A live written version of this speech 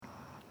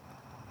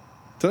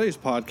Today's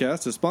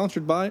podcast is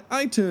sponsored by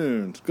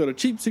iTunes. Go to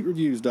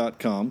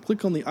cheapseatreviews.com,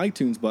 click on the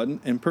iTunes button,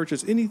 and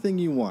purchase anything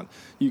you want.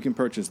 You can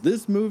purchase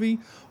this movie,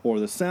 or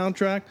the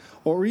soundtrack,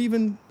 or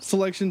even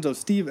selections of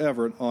Steve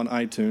Everett on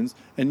iTunes,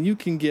 and you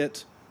can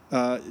get,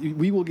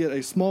 we will get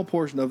a small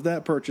portion of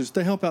that purchase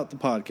to help out the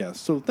podcast.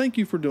 So thank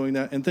you for doing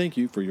that, and thank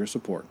you for your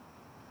support.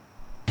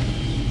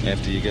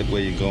 After you get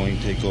where you're going,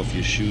 take off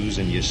your shoes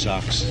and your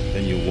socks.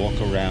 Then you walk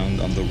around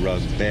on the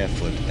rug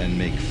barefoot and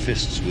make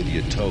fists with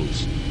your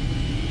toes.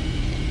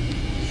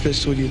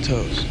 Fists with your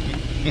toes.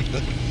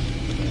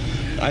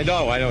 I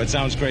know. It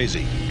sounds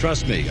crazy.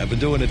 Trust me, I've been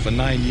doing it for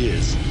 9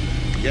 years.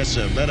 Yes,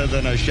 sir, better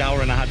than a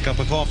shower and a hot cup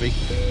of coffee.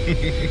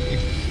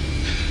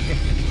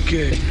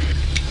 Good.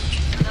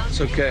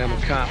 It's okay, I'm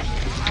a cop.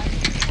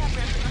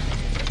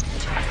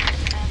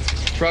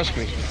 Trust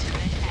me,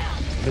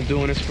 I've been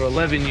doing this for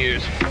 11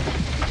 years.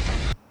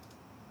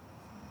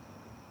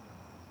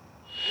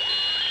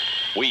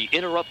 We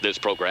interrupt this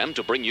program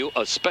to bring you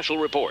a special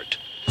report.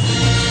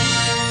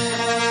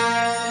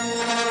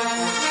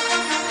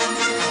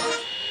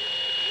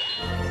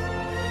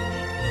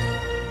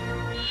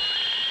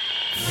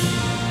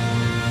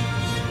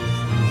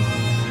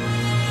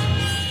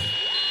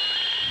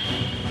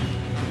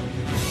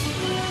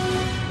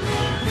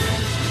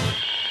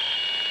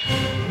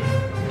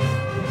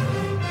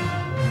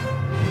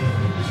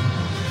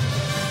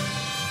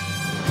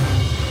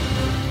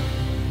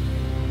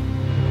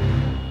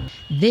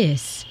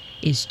 This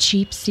is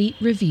Cheap Seat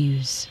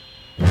Reviews.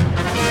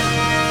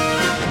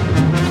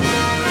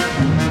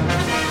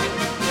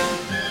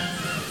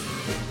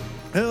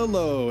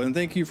 Hello, and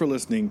thank you for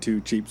listening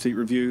to Cheap Seat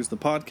Reviews, the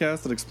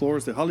podcast that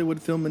explores the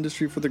Hollywood film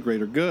industry for the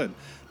greater good.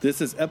 This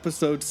is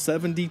episode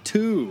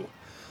 72,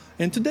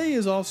 and today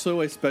is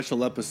also a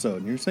special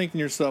episode. And you're thinking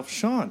to yourself,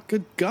 Sean,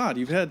 good God,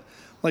 you've had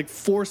like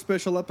 4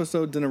 special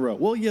episodes in a row.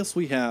 Well, yes,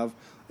 we have,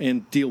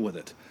 and deal with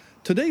it.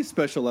 Today's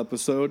special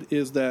episode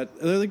is that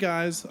the other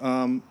guys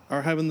are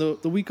having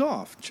the week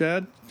off.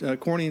 Chad,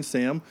 Corny, and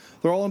Sam,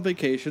 they're all on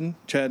vacation.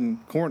 Chad and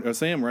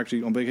Sam were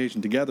actually on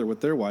vacation together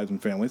with their wives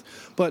and families.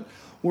 But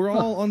we're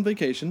all on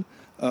vacation.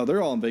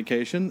 They're all on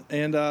vacation.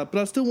 And but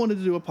I still wanted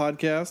to do a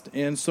podcast.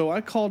 And so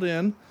I called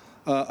in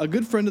a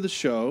good friend of the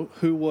show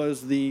who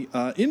was the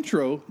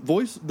intro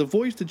voice, the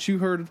voice that you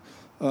heard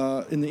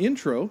in the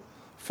intro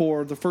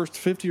for the first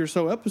 50 or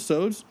so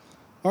episodes,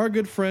 our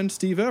good friend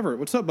Steve Everett.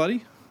 What's up,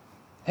 buddy?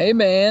 Hey,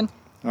 man.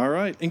 All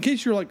right. In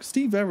case you're like,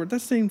 Steve Everett, that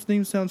same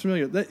name sounds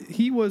familiar.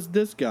 He was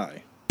this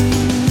guy.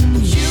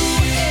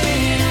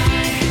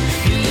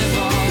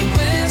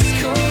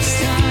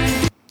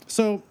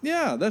 So,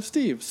 yeah, that's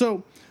Steve.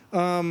 So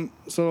we're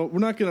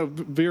not going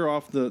to veer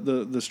off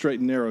the straight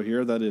and narrow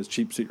here. That is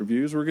Cheap Seat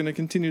Reviews. We're going to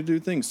continue to do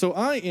things. So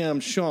I am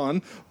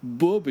Sean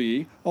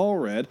Booby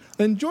Allred,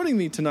 and joining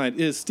me tonight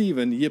is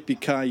Stephen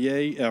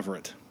Yippee-Ki-Yay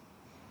Everett.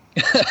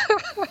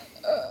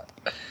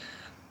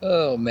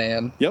 Oh,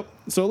 man. Yep.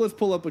 So let's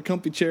pull up a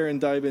comfy chair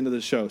and dive into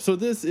the show. So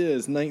this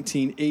is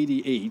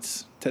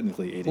 1988,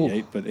 technically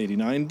 88, but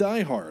 89,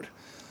 Die Hard.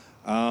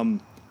 I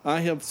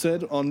have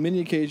said on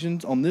many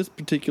occasions on this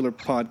particular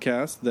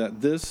podcast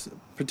that this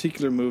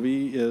particular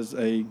movie is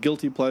a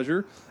guilty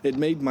pleasure. It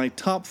made my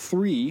top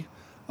 3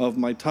 of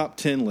my top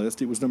 10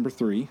 list. It was number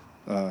 3,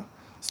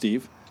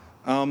 Steve.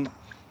 And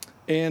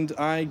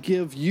I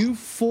give you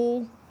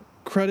full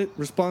credit,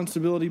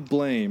 responsibility,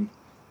 blame,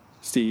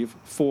 Steve,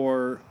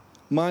 for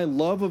my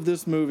love of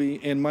this movie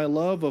and my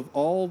love of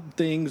all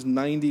things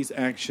 90s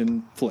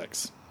action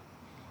flicks.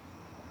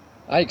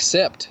 I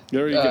accept.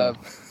 There you go.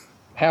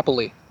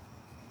 Happily.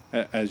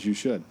 As you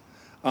should.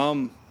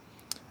 In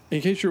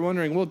case you're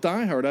wondering, well,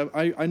 Die Hard,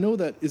 I know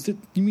that.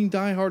 You mean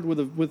Die Hard with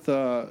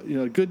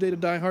a Good Day to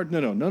Die Hard?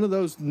 No, none of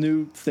those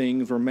new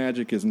things where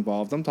magic is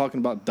involved. I'm talking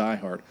about Die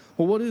Hard.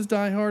 Well, what is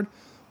Die Hard?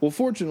 Well,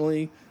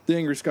 fortunately, the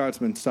Angry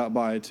Scotsman stopped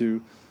by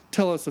to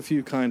tell us a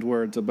few kind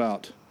words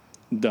about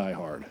Die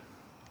Hard.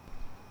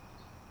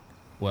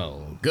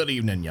 Well, good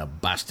evening, you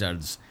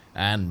bastards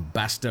and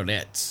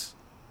bastardettes.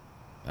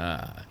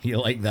 You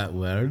like that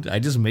word? I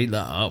just made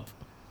that up.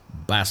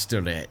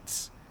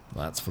 Bastardettes.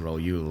 That's for all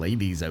you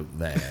ladies out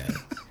there.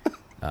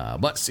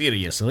 But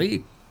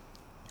seriously,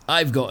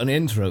 I've got an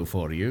intro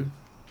for you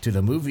to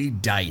the movie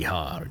Die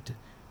Hard.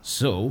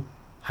 So,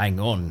 hang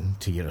on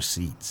to your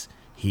seats.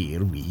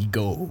 Here we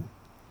go.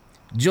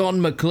 John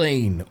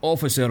McClane,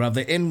 officer of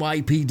the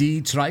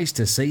NYPD, tries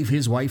to save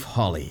his wife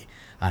Holly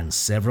and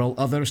several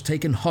others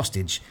taken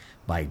hostage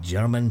by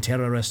German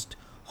terrorist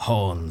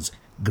Hans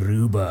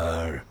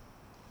Gruber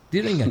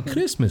during a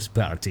Christmas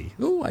party.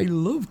 Oh, I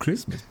love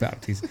Christmas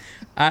parties.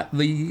 At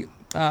the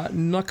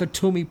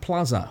Nakatomi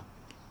Plaza.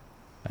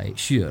 Right,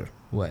 sure,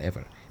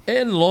 whatever.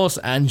 In Los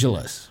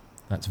Angeles.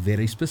 That's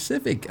very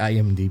specific,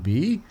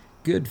 IMDb.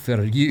 Good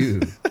for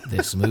you.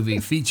 This movie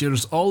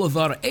features all of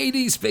our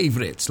 80s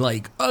favourites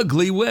like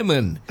Ugly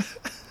Women,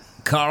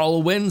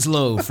 Carl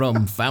Winslow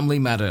from Family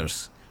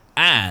Matters,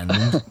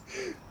 and,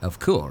 of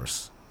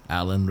course,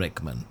 Alan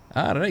Rickman.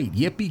 All right,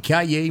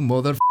 yippee-ki-yay,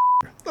 mother.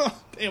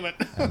 Oh, damn it.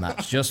 And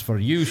that's just for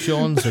you,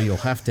 Sean, so you'll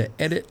have to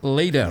edit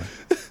later.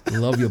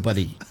 Love you,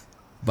 buddy.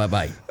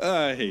 Bye-bye.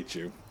 I hate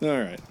you. All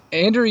right.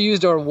 Andrew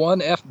used our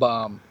one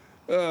F-bomb.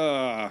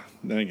 Dang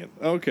it.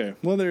 Okay.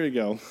 Well, there you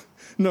go.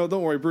 No,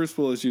 don't worry. Bruce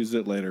Willis used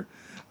it later.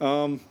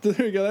 There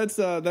you go.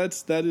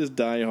 That is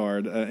Die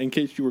Hard. In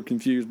case you were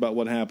confused about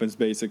what happens,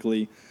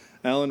 basically,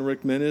 Alan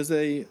Rickman is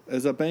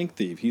a bank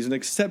thief. He's an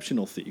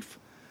exceptional thief,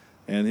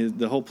 and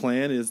the whole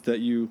plan is that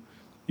you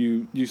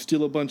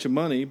steal a bunch of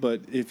money, but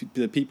if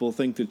the people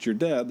think that you're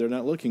dead, they're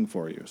not looking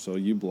for you, so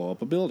you blow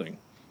up a building.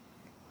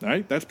 All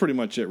right. That's pretty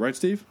much it, right,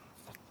 Steve?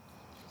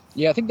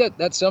 Yeah, I think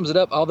that sums it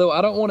up. Although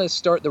I don't want to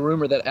start the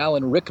rumor that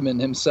Alan Rickman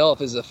himself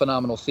is a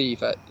phenomenal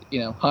thief.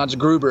 Hans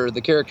Gruber,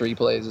 the character he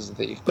plays, is a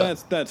thief.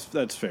 But.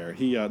 That's fair.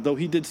 He though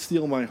he did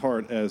steal my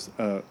heart as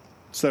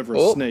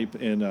Severus Snape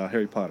in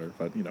Harry Potter,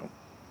 but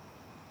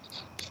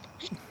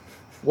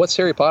What's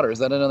Harry Potter? Is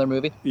that another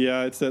movie?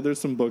 Yeah, it's there's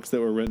some books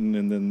that were written,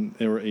 and then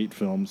there were 8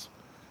 films.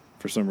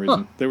 For some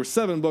reason, there were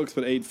 7 books,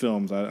 but 8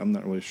 films. I'm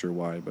not really sure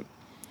why, but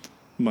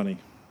money.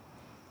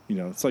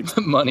 It's like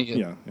money.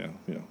 Yeah.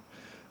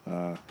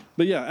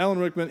 But yeah, Alan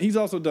Rickman. He's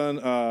also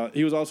done.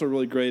 He was also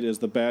really great as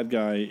the bad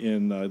guy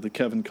in the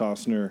Kevin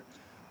Costner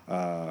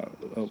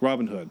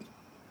Robin Hood.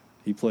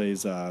 He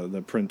plays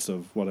the Prince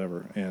of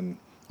whatever,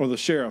 or the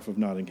Sheriff of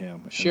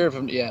Nottingham.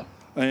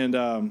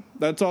 And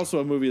that's also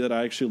a movie that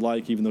I actually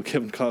like, even though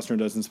Kevin Costner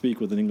doesn't speak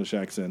with an English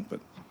accent, but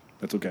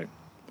that's okay,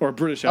 or a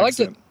British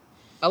accent.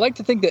 I like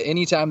to think that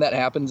anytime that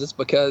happens, it's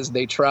because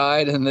they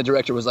tried and the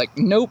director was like,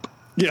 "Nope."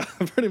 Yeah,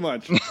 pretty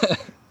much.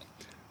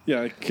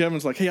 Yeah,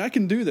 Kevin's like, "Hey, I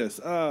can do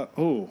this." Yeah.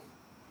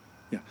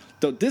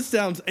 This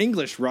sounds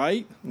English,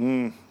 right?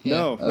 No,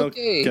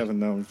 okay. Kevin,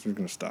 no, we're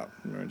gonna stop.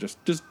 Right,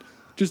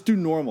 just do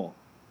normal.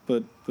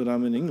 But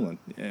I'm in England.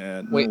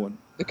 Yeah. Wait,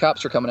 the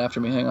cops are coming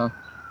after me. Hang on.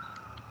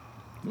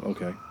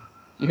 Okay.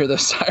 You hear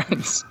those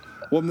sirens?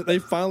 Well, they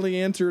finally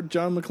answered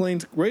John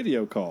McClane's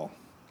radio call.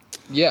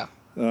 Yeah.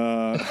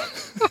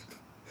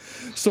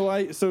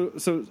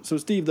 So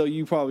Steve, though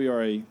you probably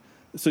are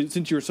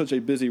since you're such a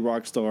busy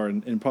rock star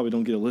and probably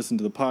don't get to listen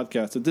to the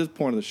podcast at this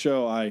point of the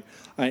show, I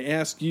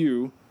ask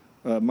you,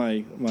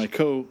 my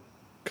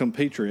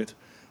compatriot,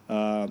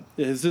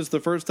 is this the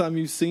first time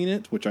you've seen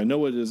it? Which I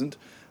know it isn't,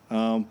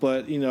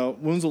 but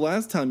when's the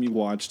last time you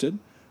watched it,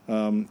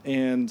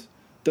 and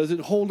does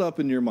it hold up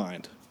in your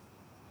mind?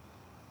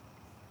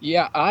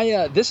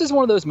 Yeah, this is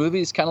one of those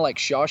movies, kind of like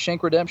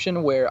Shawshank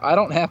Redemption, where I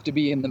don't have to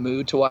be in the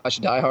mood to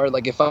watch Die Hard.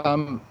 Like if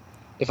I'm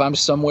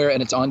somewhere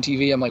and it's on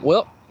TV, I'm like,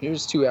 well,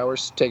 here's 2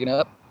 hours taken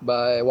up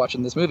by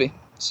watching this movie.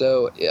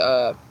 So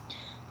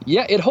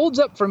it holds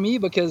up for me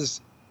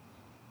because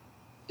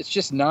it's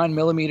just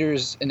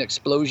 9mm and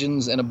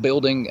explosions and a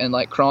building and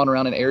like crawling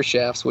around in air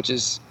shafts, which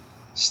is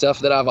stuff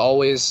that I've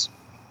always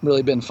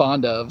really been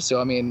fond of. So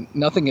I mean,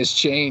 nothing has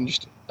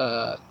changed.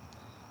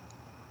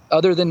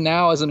 Other than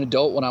now, as an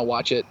adult, when I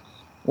watch it,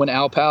 when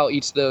Al Pal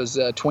eats those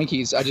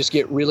Twinkies, I just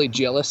get really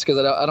jealous because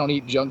I don't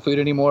eat junk food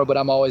anymore. But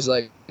I'm always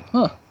like,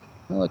 that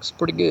looks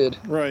pretty good.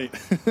 Right.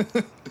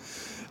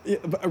 Yeah,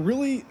 but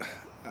really,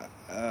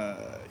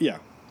 yeah.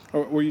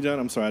 Were you done?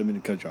 I'm sorry, I didn't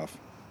mean to cut you off.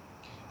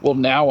 Well,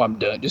 now I'm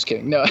done. Just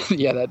kidding. No,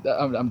 yeah,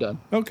 I'm done.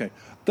 Okay.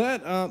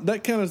 That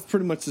kind of is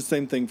pretty much the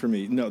same thing for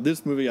me. No,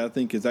 this movie I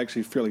think is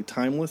actually fairly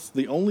timeless.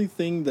 The only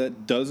thing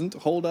that doesn't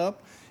hold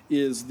up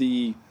is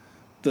the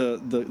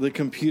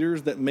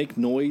computers that make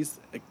noise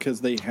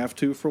because they have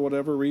to for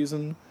whatever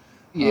reason.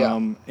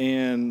 Yeah.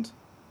 And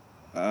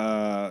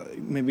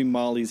maybe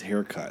Molly's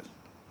haircut.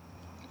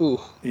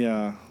 Ooh.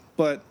 Yeah.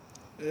 But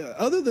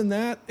other than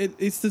that,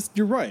 it's just,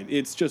 you're right.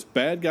 It's just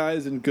bad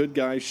guys and good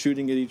guys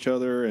shooting at each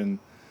other and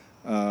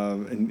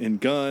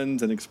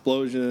guns and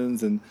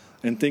explosions and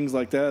things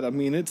like that. I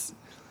mean,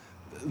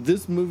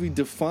 this movie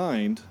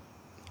defined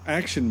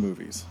action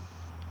movies.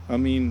 I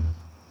mean,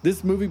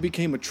 this movie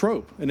became a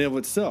trope in and of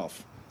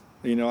itself.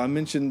 I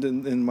mentioned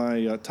in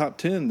my top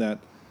 10 that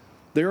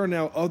there are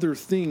now other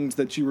things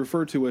that you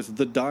refer to as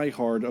the Die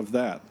Hard of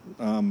that.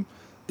 I'm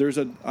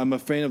a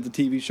fan of the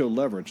TV show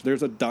Leverage.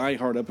 There's a Die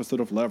Hard episode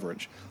of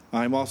Leverage.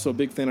 I'm also a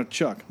big fan of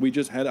Chuck. I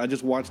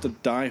just watched a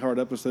Die Hard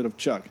episode of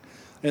Chuck.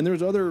 And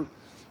there's other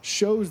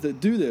shows that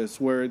do this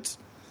where it's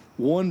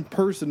one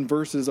person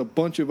versus a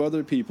bunch of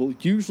other people,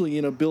 usually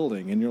in a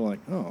building, and you're like,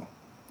 oh,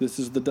 this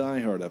is the Die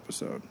Hard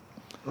episode.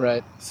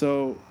 Right.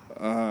 So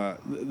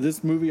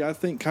this movie, I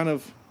think, kind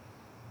of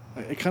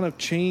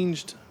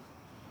changed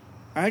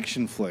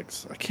action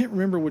flicks. I can't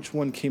remember which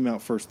one came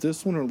out first,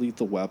 this one or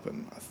Lethal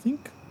Weapon. I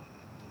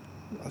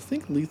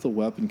think Lethal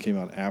Weapon came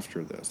out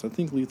after this. I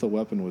think Lethal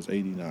Weapon was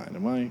 89.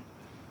 Am I?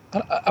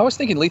 I was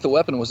thinking Lethal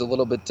Weapon was a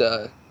little bit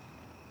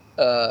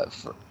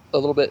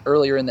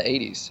earlier in the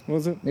 80s.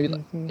 Was it? Maybe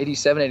like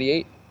 87,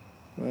 88?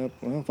 Well,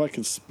 if I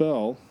could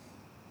spell.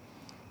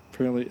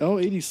 Apparently,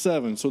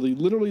 87. So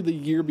literally the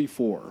year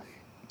before.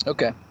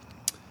 Okay.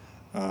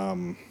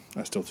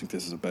 I still think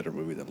this is a better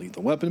movie than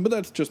Lethal Weapon, but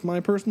that's just my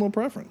personal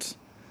preference.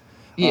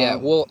 Yeah,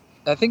 well,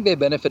 I think they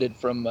benefited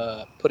from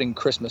putting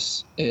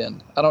Christmas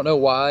in. I don't know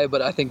why,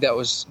 but I think that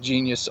was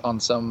genius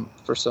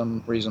for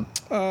some reason.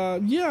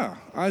 Yeah,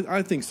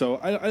 I think so.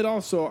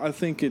 I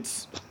think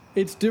it's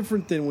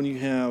different than when you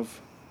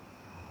have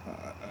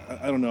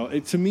I don't know.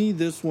 To me,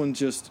 this one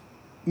just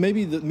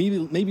maybe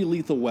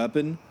Lethal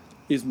Weapon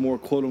is more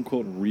quote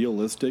unquote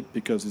realistic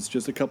because it's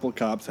just a couple of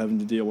cops having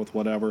to deal with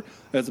whatever,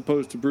 as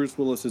opposed to Bruce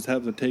Willis is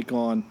having to take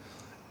on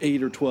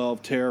 8 or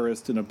 12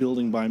 terrorists in a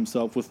building by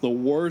himself with the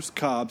worst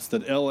cops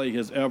that LA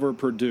has ever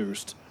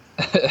produced.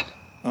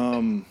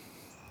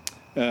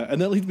 And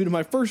that leads me to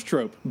my first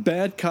trope: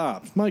 bad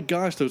cops. My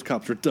gosh, those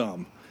cops are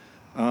dumb.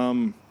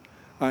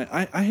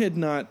 I had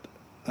not.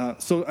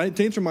 To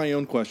answer my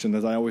own question,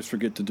 as I always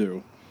forget to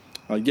do,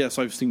 yes,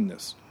 I've seen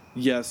this.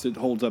 Yes, it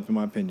holds up in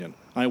my opinion.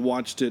 I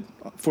watched it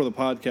for the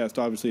podcast,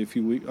 obviously,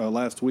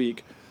 last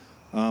week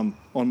on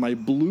my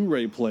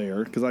Blu-ray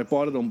player because I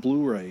bought it on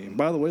Blu-ray. And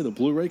by the way, the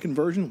Blu-ray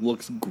conversion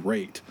looks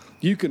great.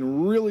 You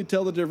can really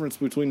tell the difference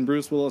between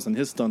Bruce Willis and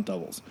his stunt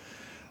doubles.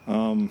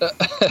 You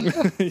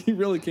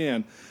really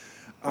can.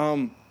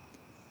 But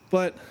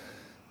what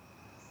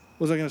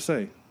was I going to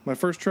say? My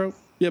first trope?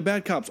 Yeah,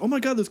 bad cops. Oh my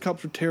God, those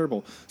cops are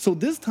terrible. So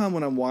this time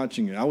when I'm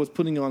watching it, I was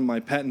putting on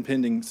my patent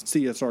pending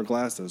CSR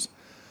glasses,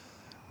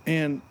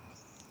 and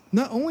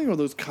not only are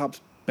those cops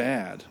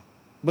bad,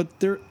 but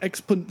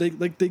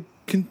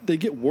they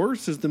get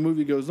worse as the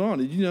movie goes on.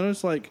 Did you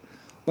notice like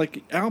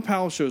Al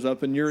Powell shows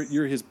up and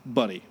you're his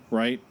buddy,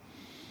 right?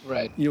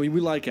 Right. You know,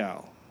 we like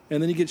Al.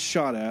 And then he gets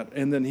shot at,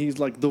 and then he's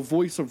like the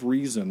voice of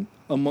reason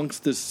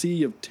amongst this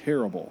sea of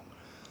terrible.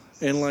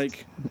 And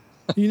like,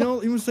 you know,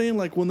 he was saying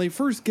like when they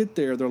first get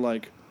there, they're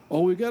like,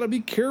 oh, we got to be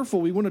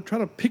careful. We want to try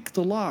to pick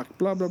the lock,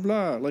 blah, blah,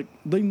 blah. Like,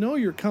 they know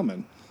you're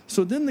coming.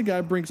 So then the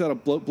guy brings out a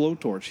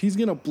blowtorch. He's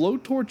going to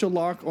blowtorch a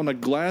lock on a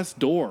glass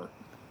door.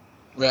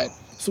 Right.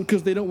 So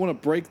because they don't want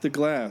to break the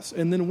glass.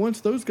 And then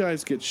once those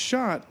guys get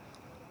shot,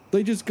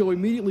 they just go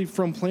immediately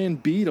from plan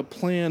B to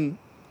plan,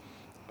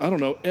 I don't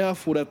know,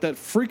 F with that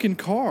freaking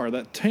car,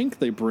 that tank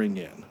they bring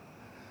in.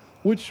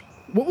 Which,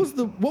 what was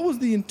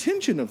the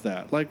intention of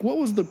that? Like, what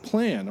was the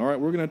plan? All right,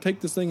 we're going to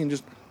take this thing and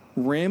just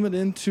ram it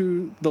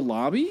into the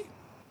lobby?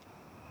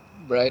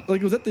 Right.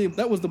 Like,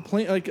 that was the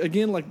plan? Like,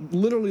 again, like,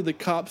 literally the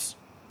cops,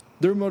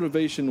 their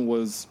motivation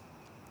was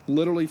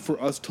literally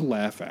for us to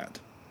laugh at.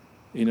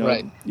 You know,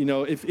 right. You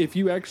know, if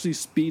you actually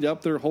speed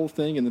up their whole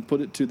thing and then put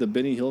it to the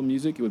Benny Hill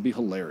music, it would be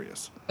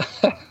hilarious.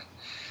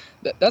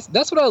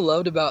 That's what I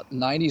loved about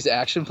 90s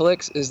action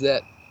flicks is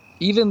that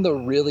even the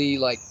really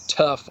like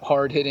tough,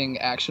 hard-hitting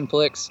action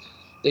flicks,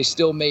 they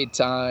still made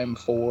time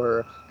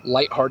for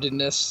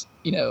lightheartedness,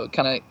 you know,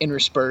 kind of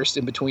interspersed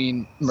in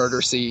between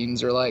murder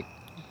scenes or like,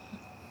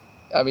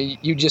 I mean,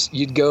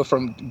 you'd go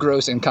from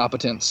gross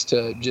incompetence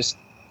to just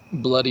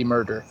bloody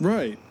murder.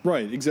 Right,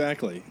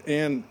 exactly.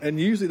 And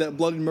usually that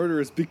bloody murder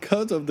is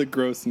because of the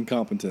gross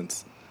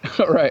incompetence.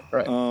 Right.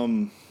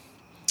 John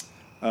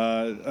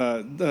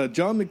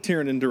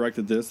McTiernan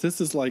directed this. This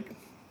is like,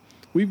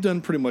 we've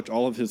done pretty much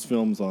all of his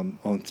films on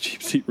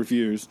Cheap Seat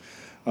Reviews.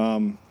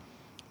 We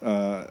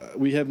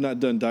have not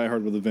done Die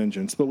Hard with a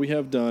Vengeance, but we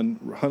have done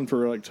Hunt for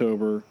Red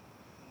October,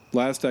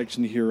 Last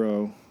Action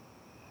Hero,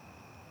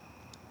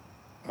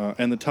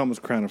 and the Thomas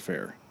Crown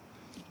Affair.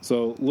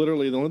 So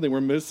literally the only thing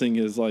we're missing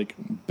is like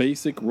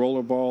basic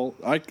Rollerball.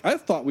 I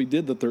thought we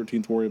did the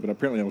 13th Warrior, but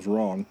apparently I was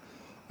wrong.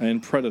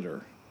 And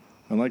Predator.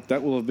 And like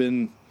that we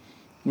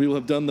will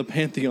have done the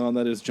pantheon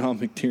that is John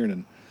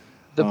McTiernan.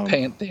 The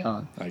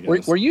pantheon. I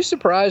guess. Were you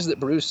surprised that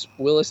Bruce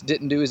Willis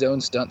didn't do his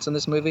own stunts in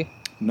this movie?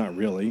 Not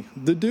really.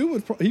 The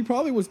dude he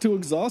probably was too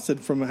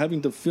exhausted from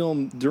having to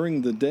film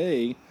during the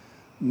day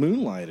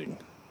moonlighting.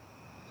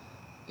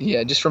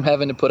 Yeah, just from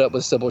having to put up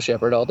with Sybil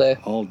Shepherd all day.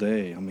 All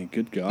day. I mean,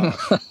 good gosh.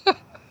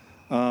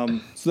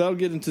 So that'll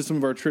get into some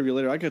of our trivia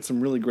later. I got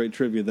some really great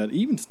trivia that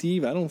even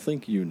Steve, I don't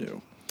think you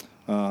knew.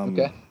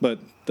 Okay. But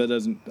that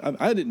doesn't,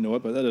 I didn't know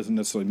it, but that doesn't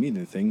necessarily mean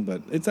anything.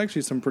 But it's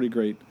actually some pretty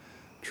great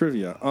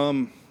trivia.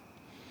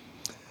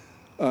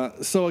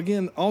 So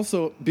again,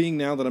 also being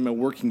now that I'm a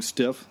working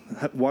stiff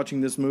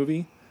watching this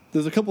movie,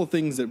 there's a couple of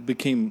things that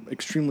became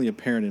extremely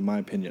apparent in my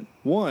opinion.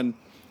 One,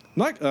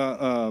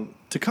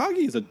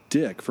 Takagi is a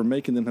dick for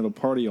making them have a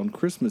party on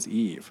Christmas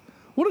Eve.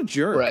 What a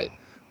jerk. Right.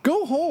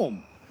 Go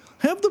home.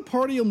 Have the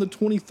party on the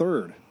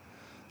 23rd.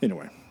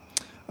 Anyway.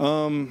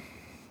 I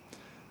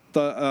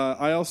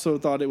also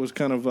thought it was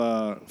kind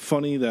of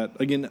funny that,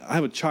 again, I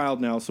have a child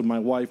now, so my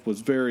wife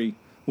was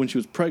when she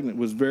was pregnant,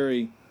 was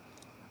very,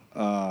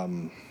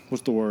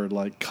 what's the word,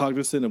 like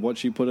cognizant of what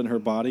she put in her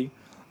body.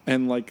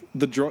 And like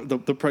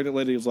the pregnant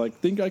lady was like,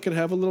 think I could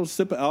have a little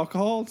sip of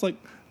alcohol? It's like,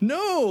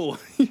 no,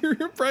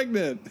 you're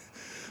pregnant.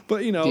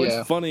 But, you know,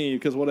 It's funny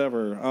because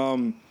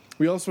whatever.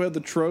 We also had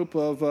the trope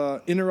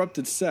of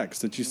interrupted sex.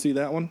 Did you see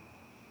that one?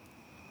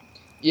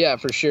 Yeah,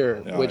 for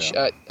sure. Oh, Which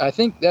yeah. I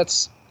think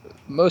that's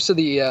most of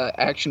the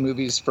action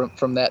movies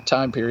from that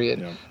time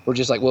period were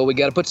just like, well, we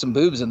got to put some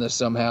boobs in this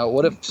somehow.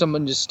 What if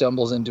someone just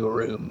stumbles into a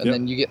room and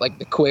then you get like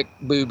the quick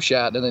boob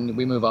shot and then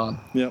we move on?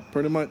 Yeah,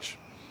 pretty much.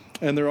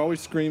 And they're always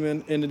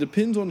screaming, and it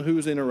depends on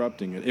who's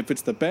interrupting it. If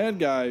it's the bad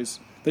guys,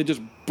 they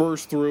just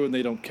burst through and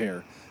they don't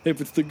care.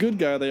 If it's the good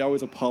guy, they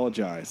always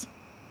apologize.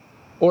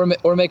 Or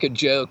make a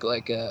joke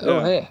like,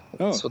 oh, hey,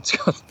 what's going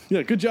on?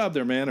 Yeah, good job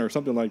there, man, or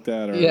something like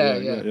that. Or,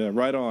 yeah,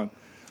 right on.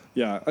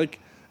 Yeah, like,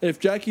 if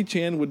Jackie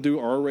Chan would do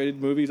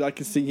R-rated movies, I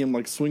could see him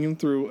like swinging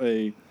through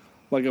a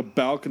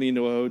balcony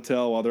into a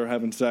hotel while they're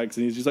having sex,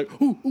 and he's just like,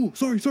 "Ooh,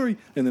 sorry,"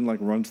 and then like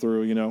runs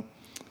through, you know.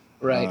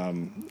 Right.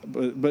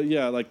 But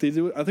yeah, like they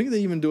do it. I think they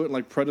even do it in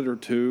like Predator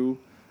 2,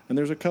 and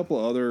there's a couple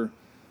of other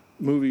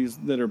movies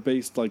that are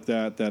based like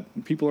that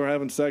people are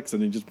having sex,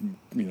 and they just,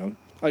 you know,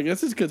 I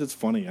guess it's because it's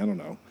funny. I don't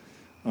know.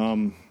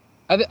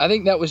 I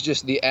think that was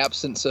just the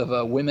absence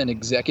of women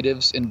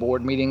executives in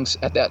board meetings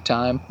at that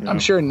time. Yeah. I'm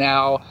sure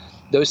now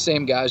those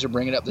same guys are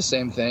bringing up the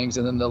same things,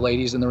 and then the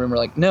ladies in the room are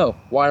like, "No,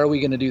 why are we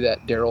going to do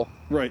that, Daryl?"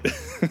 Right.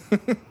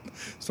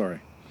 Sorry.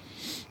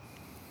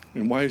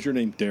 And why is your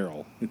name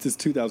Daryl? It's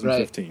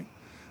 2015.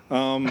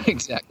 Right.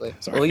 Exactly.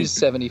 Sorry. Well, he's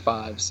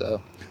 75,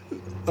 so.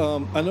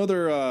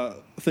 Another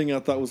thing I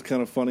thought was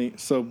kind of funny.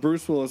 So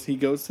Bruce Willis, he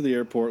goes to the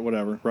airport,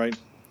 whatever, right?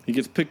 He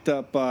gets picked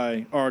up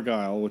by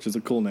Argyle, which is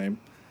a cool name.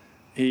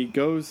 He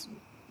goes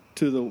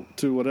to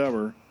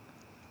whatever,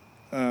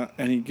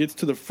 and he gets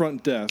to the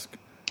front desk,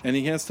 and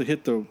he has to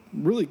hit the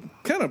really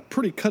kind of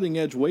pretty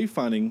cutting-edge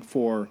wayfinding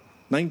for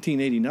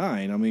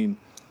 1989. I mean,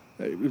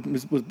 it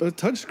was a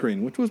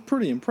touchscreen, which was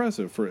pretty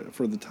impressive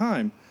for the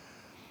time.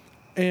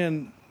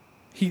 And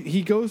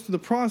he goes through the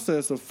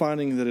process of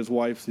finding that his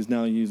wife is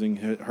now using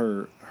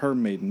her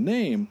maiden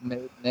name.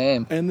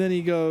 And then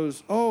he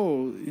goes,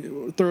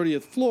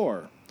 30th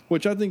floor,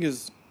 which I think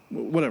is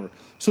whatever.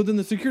 So then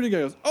the security guy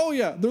goes, "Oh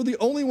yeah, they're the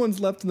only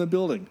ones left in the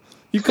building.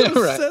 You could have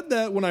Right. said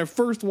that when I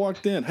first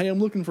walked in. Hey, I'm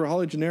looking for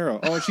Holly Gennaro.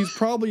 Oh, she's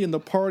probably in the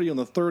party on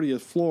the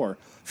 30th floor.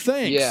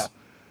 Thanks." Yeah.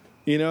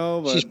 You know,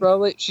 but She's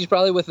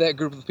probably with that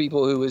group of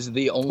people who is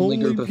the only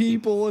group of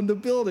people in the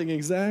building.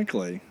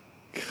 Exactly.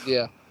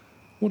 Yeah.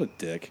 What a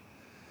dick.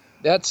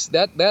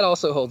 That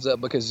also holds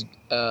up because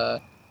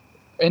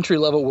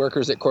entry-level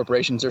workers at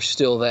corporations are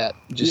still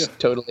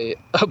totally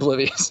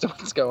oblivious to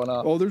what's going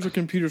on. Oh, there's a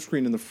computer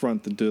screen in the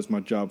front that does my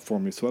job for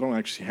me, so I don't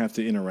actually have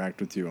to interact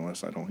with you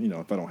unless I don't,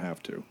 if I don't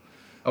have to.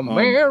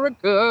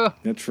 America.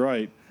 That's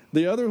right.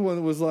 The other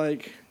one was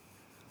like,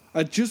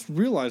 I just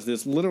realized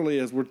this literally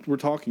as we're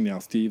talking now,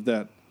 Steve,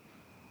 that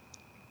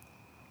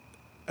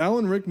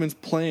Alan Rickman's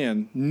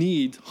plan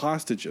needs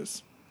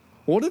hostages.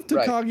 What if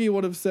Takagi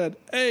would have said,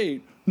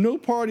 "Hey, no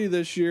party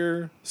this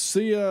year.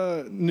 See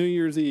ya New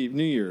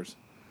Year's."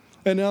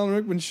 And Alan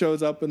Rickman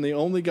shows up, and the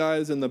only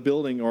guys in the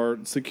building are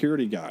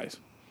security guys.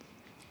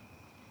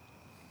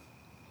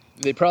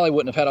 They probably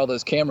wouldn't have had all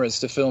those cameras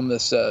to film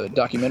this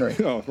documentary.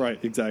 Oh, right,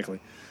 exactly.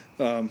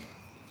 I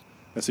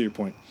see your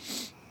point.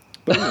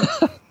 But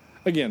anyway,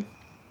 again,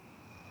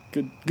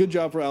 good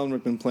job for Alan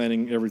Rickman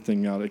planning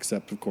everything out,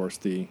 except, of course,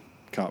 the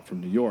cop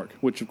from New York,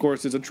 which, of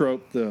course, is a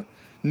trope, the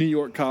New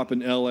York cop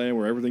in L.A.,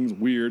 where everything's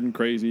weird and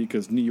crazy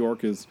because New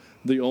York is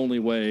the only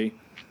way.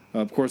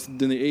 Of course, in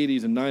the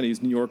 80s and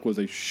 90s, New York was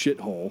a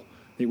shithole.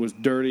 It was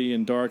dirty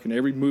and dark, and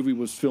every movie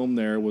was filmed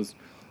there was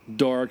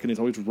dark, and it's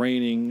always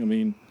raining. I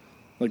mean,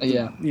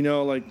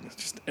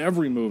 just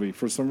every movie,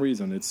 for some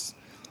reason, it's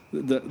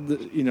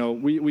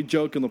we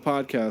joke in the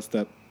podcast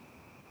that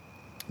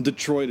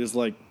Detroit is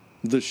like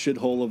the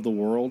shithole of the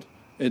world,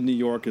 and New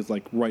York is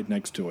like right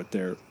next to it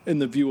there in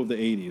the view of the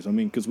 80s. I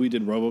mean, because we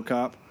did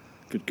RoboCop.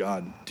 Good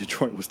God,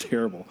 Detroit was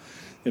terrible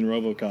in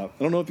RoboCop.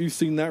 I don't know if you've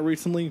seen that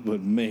recently,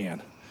 but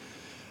man.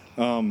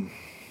 I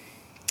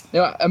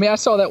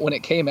saw that when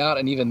it came out,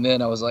 and even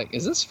then I was like,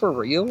 is this for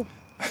real?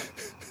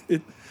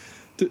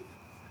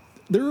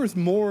 There is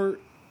more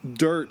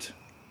dirt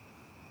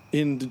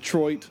in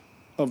Detroit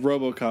of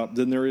RoboCop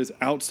than there is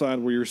outside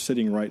where you're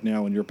sitting right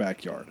now in your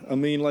backyard. I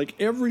mean, like,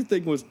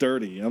 everything was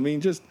dirty. I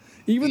mean, just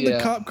even the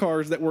cop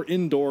cars that were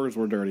indoors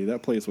were dirty.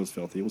 That place was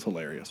filthy. It was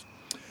hilarious.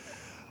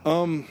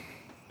 What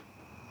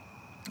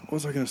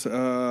was I going to say?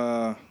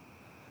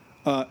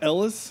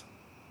 Ellis.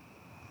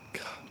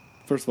 God.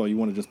 First of all, you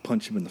want to just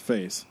punch him in the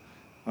face.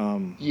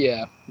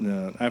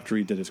 After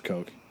he did his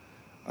coke.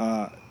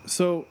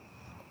 So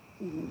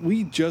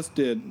we just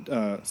did,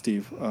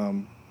 Steve,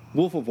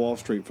 Wolf of Wall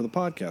Street for the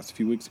podcast a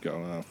few weeks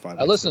ago. 5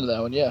 weeks I listened to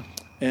that one, yeah.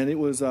 And it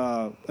was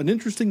an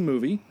interesting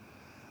movie.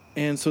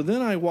 And so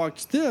then I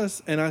watched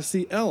this, and I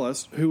see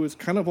Ellis, who is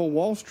kind of a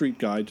Wall Street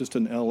guy, just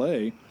in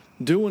L.A.,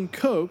 doing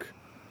coke.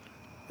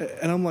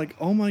 And I'm like,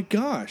 oh my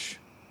gosh.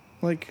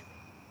 Like,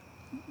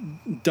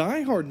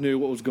 Die Hard knew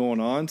what was going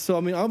on. So,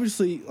 I mean,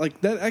 obviously,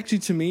 like, that actually,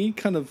 to me,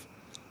 kind of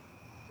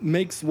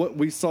makes what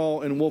we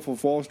saw in Wolf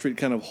of Wall Street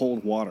kind of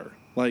hold water.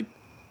 Like,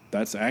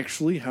 that's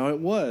actually how it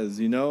was,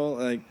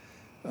 Like,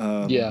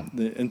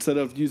 instead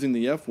of using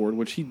the F word,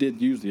 which he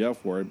did use the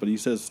F word, but he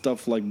says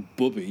stuff like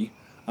booby,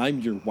 I'm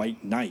your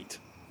white knight.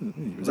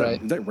 Is that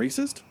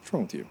racist? What's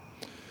wrong with you?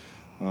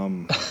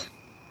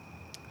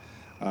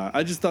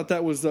 I just thought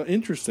that was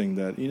interesting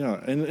that,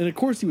 and of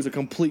course he was a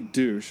complete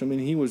douche. I mean,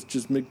 he was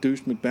just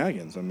McDouche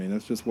McBaggins. I mean,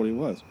 that's just what he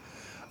was.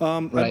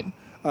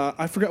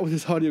 I forgot what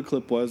his audio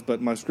clip was,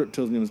 but my script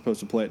tells me I'm supposed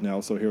to play it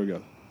now, so here we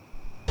go.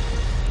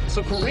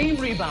 So Kareem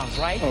rebounds,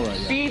 right? All right,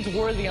 yeah. Feeds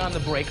Worthy on the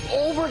break,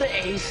 over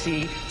to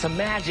AC, to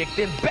Magic,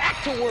 then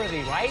back to Worthy,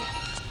 right?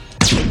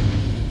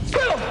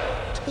 Boom!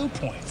 2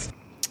 points.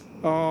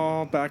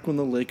 Oh, back when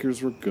the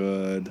Lakers were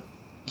good.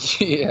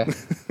 Yeah.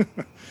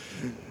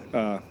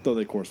 Though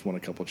they, of course, won a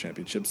couple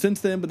championships since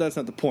then, but that's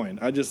not the point.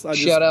 I just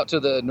Shout out to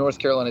the North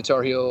Carolina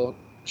Tar Heel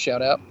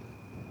shout out.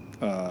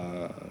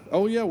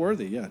 Oh yeah,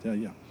 Worthy. Yeah.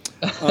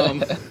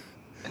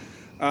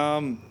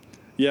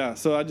 Yeah.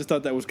 So I just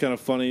thought that was kind of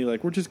funny.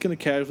 Like, we're just gonna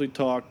casually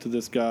talk to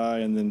this guy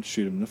and then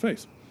shoot him in the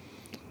face.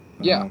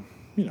 Yeah.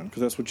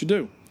 Because that's what you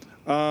do.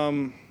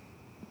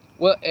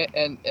 Well,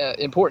 and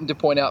important to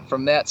point out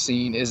from that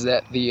scene is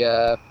that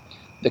the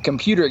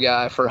computer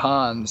guy for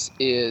Hans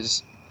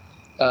is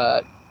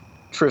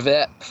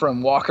Trevette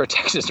from Walker,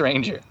 Texas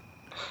Ranger.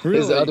 Really?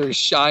 His other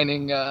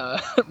shining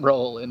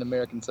role in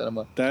American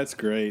cinema. That's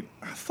great.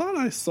 I thought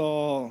I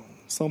saw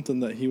something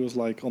that he was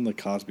like on the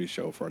Cosby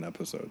Show for an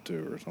episode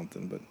too, or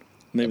something. But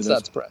maybe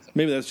that's surprising.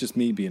 Maybe that's just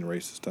me being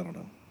racist. I don't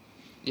know.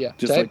 Yeah,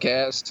 just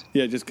typecast.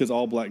 Just because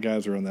all black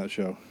guys are on that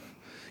show.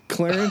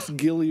 Clarence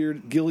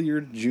Gilliard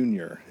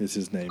Jr. is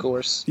his name. Of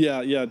course.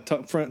 Yeah.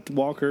 Frank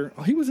Walker.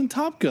 Oh, he was in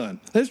Top Gun.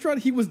 That's right.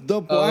 He was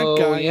the black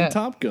guy in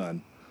Top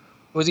Gun.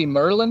 Was he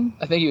Merlin?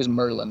 I think he was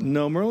Merlin.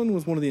 No, Merlin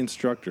was one of the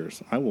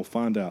instructors. I will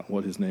find out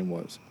what his name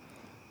was.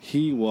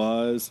 He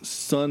was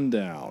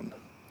Sundown.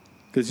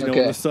 Because, when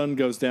the sun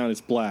goes down,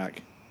 it's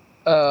black.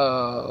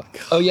 Oh,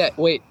 yeah.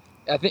 Wait.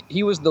 I think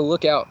he was the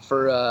lookout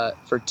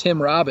for Tim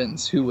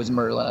Robbins, who was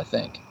Merlin, I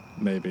think.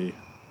 Maybe.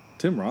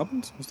 Tim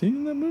Robbins? Was he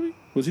in that movie?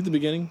 Was he the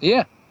beginning?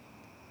 Yeah.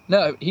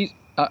 No,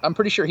 I'm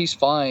pretty sure he's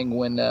flying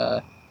when...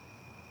 Merlin.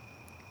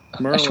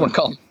 I just want to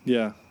call him.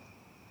 Yeah.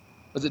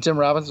 Was it Tim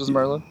Robbins was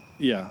Merlin?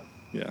 Yeah.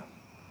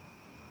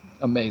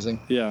 Amazing.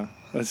 Yeah.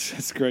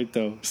 That's great,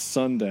 though.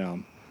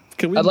 Sundown.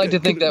 I'd like to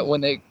think that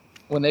when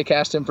they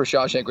cast him for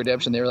Shawshank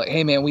Redemption, they were like,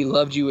 hey, man, we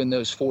loved you in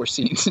those 4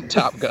 scenes in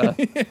Top Gun.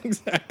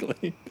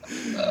 Exactly.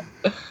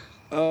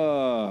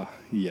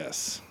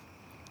 Yes.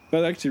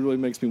 That actually really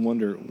makes me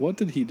wonder, what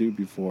did he do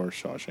before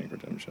Shawshank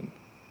Redemption?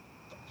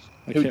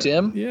 Who,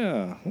 Tim?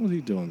 Yeah. What was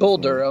he doing Bull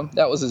before? Durham.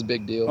 That was his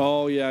big deal.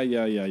 Oh, yeah.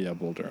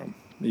 Bull Durham.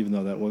 Even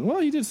though that was... Well,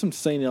 he did some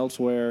St.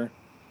 Elsewhere.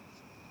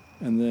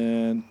 And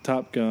then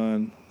Top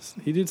Gun.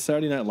 He did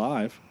Saturday Night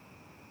Live.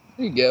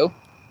 There you go.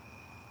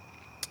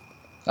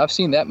 I've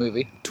seen that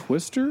movie.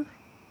 Twister?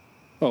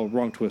 Oh,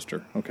 wrong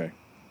Twister. Okay.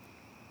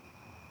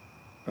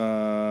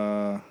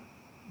 Yeah,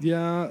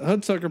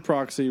 Hudsucker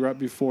Proxy right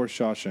before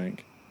Shawshank.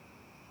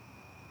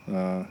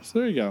 So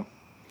there you go.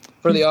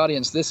 For the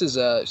audience, this is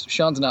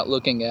Sean's not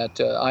looking at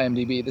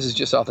IMDb. This is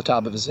just off the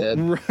top of his head.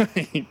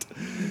 Right.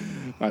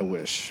 I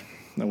wish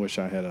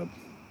I had a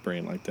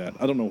brain like that.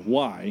 I don't know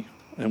why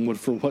and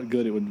for what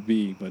good it would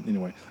be, but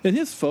anyway. In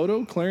his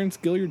photo, Clarence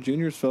Gilliard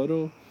Jr.'s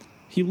photo,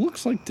 he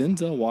looks like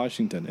Denzel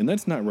Washington, and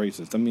that's not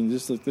racist. I mean,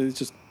 it's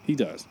just he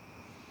does.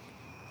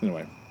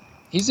 Anyway,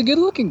 he's a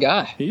good-looking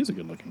guy. He is a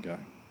good-looking guy,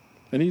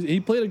 and he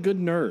played a good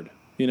nerd.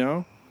 He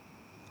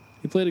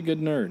played a good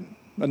nerd,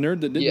 a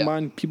nerd that didn't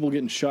mind people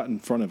getting shot in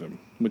front of him,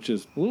 which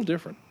is a little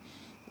different.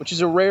 Which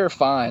is a rare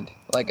find.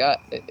 Like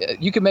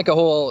you could make a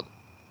whole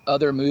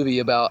other movie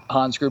about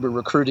Hans Gruber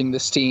recruiting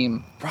this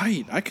team.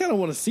 Right. I kind of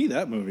want to see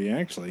that movie,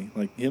 actually.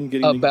 Like him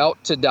getting...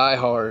 About to Die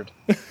Hard.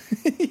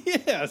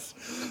 Yes.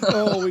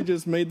 Oh, we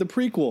just made the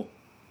prequel.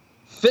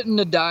 Fitting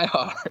to Die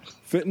Hard.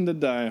 Fitting to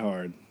Die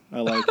Hard.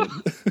 I like it.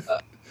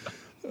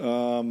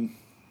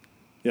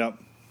 Yep.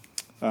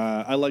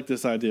 I like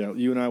this idea.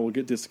 You and I will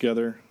get this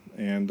together,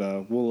 and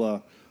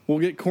we'll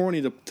get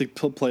Corny to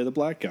play the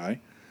black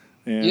guy.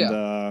 And,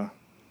 I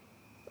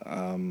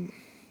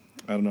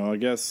don't know, I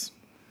guess...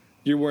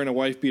 You're wearing a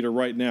wife beater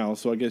right now,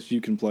 so I guess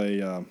you can play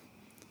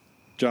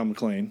John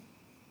McClane.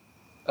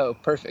 Oh,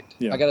 perfect.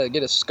 Yeah. I got to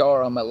get a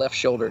scar on my left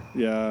shoulder.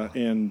 Yeah,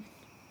 and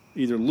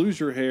either lose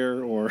your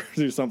hair or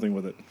do something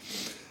with it.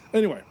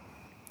 Anyway,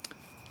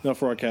 now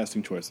for our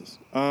casting choices.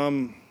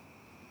 I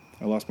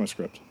lost my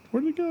script.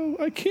 Where'd it go?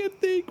 I can't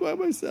think by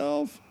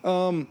myself.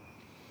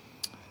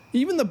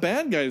 Even the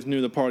bad guys knew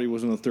the party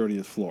was on the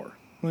 30th floor.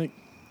 Like,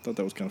 thought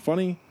that was kind of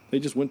funny. They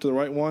just went to the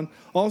right one.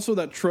 Also,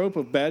 that trope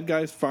of bad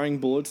guys firing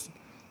bullets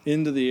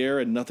into the air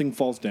and nothing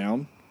falls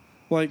down.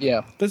 Like,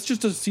 that's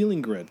just a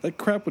ceiling grid. That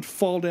crap would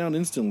fall down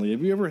instantly.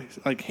 Have you ever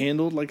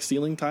handled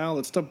ceiling tile?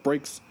 That stuff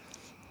breaks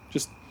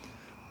just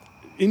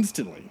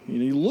instantly.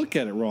 You look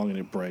at it wrong and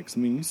it breaks.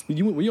 I mean,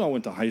 we all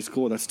went to high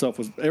school. That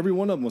stuff every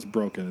one of them was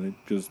broken. And it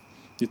just,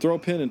 you throw a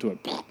pin into it,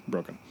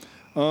 broken.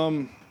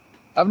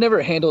 I've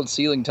never handled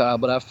ceiling tile,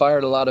 but I've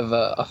fired a lot of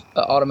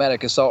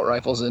automatic assault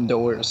rifles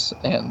indoors,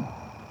 and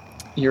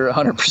you're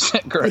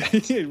 100%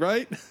 correct.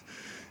 Right?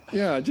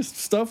 Yeah, just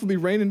stuff would be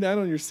raining down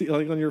on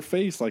your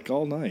face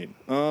all night.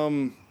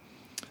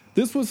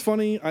 This was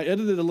funny. I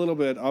edited a little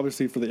bit,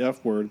 obviously for the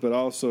F word, but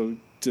also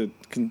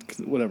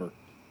whatever.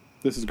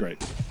 This is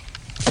great.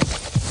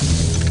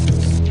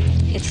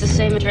 It's the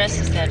same address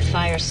as that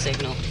fire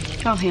signal.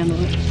 I'll handle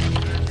it.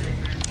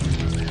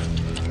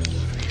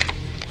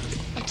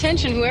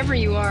 Attention, whoever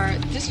you are.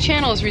 This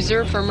channel is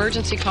reserved for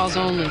emergency calls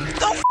only.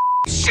 Oh,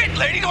 shit,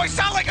 lady! Do I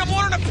sound like I'm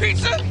ordering a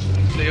pizza?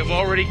 They have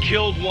already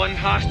killed one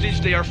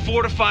hostage. They are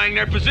fortifying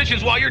their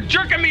positions while you're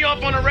jerking me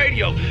off on the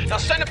radio. Now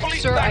send the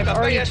police Sir, back I've up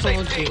already ASAP.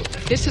 told you.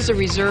 This is a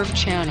reserved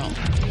channel.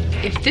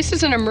 If this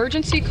is an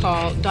emergency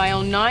call,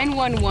 dial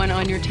 911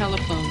 on your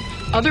telephone.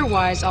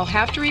 Otherwise, I'll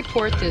have to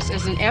report this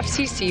as an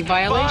FCC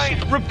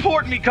violation. Fine,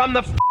 report me. Come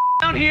the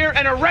down here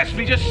and arrest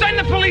me. Just send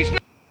the police.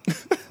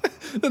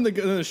 Then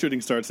the shooting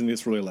starts and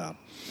it's really loud.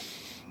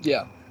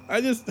 Yeah.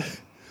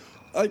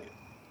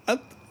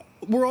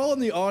 We're all in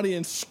the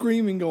audience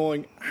screaming,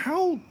 going,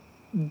 "How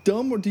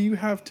dumb do you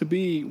have to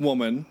be,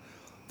 woman?"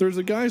 There's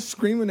a guy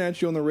screaming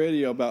at you on the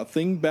radio about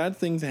bad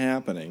things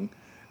happening,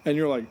 and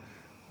you're like,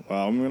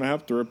 "Well, I'm going to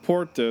have to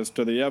report this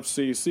to the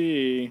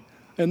FCC,"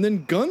 and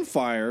then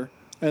gunfire,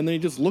 and they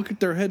just look at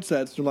their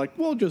headsets and they're like,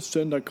 "Well, just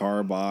send a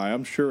car by.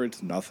 I'm sure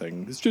it's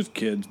nothing. It's just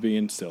kids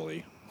being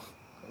silly."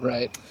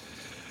 Right.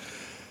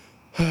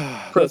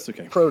 That's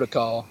okay.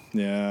 Protocol.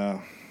 Yeah.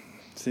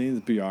 See,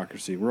 the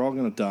bureaucracy. We're all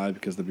going to die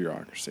because of the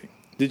bureaucracy.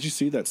 Did you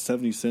see that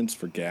 70 cents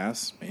for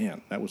gas?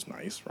 Man, that was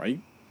nice, right?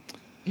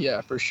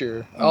 Yeah, for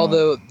sure.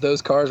 Although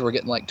those cars were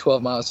getting like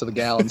 12 miles to the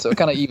gallon, so it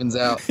kind of evens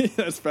out.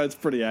 That's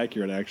pretty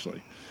accurate,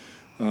 actually.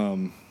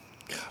 God,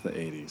 the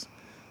 80s.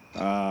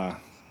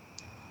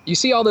 You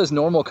see all those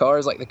normal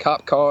cars, like the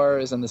cop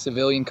cars and the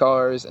civilian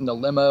cars and the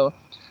limo,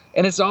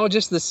 and it's all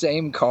just the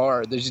same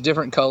car. There's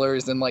different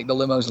colors and like the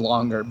limo's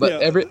longer.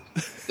 But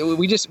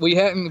we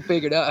hadn't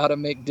figured out how to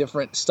make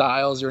different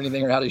styles or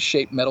anything, or how to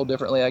shape metal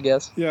differently, I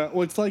guess. Yeah,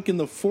 well, it's like in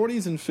the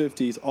 40s and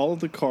 50s, all of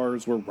the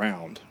cars were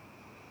round.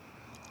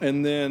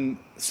 And then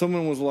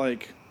someone was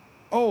like,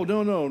 "Oh,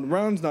 no,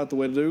 round's not the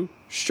way to do.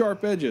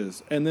 Sharp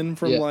edges." And then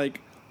from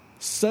like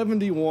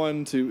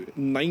 71 to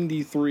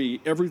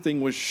 93, everything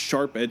was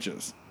sharp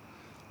edges.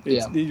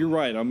 You're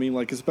right. I mean,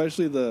 like,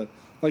 especially the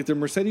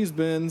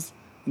Mercedes-Benz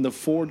and the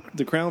Ford,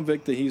 the Crown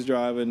Vic that he's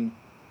driving,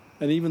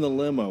 and even the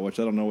limo, which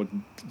I don't know what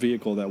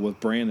vehicle that was,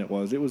 brand it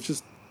was. It was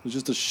just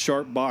a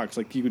sharp box.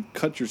 Like, you could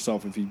cut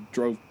yourself if you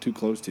drove too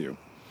close to you.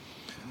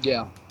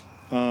 Yeah.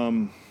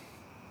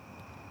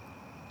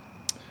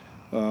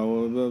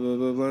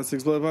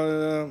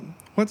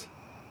 What?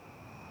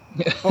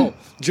 Oh,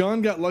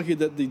 John got lucky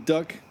that the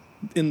duct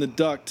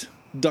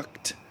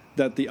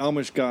that the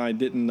Amish guy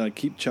didn't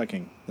keep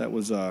checking. That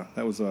was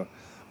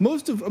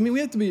most of. I mean, we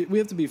have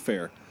to be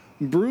fair.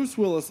 Bruce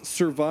Willis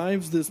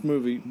survives this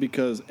movie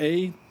because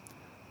the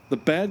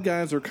bad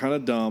guys are kind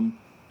of dumb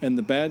and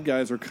the bad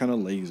guys are kind of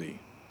lazy.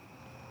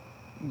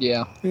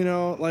 Yeah. You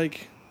know,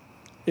 like,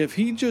 if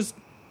he just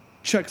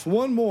checks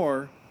one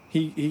more,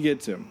 he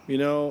gets him. You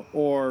know,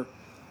 or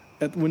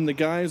when the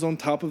guy's on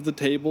top of the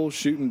table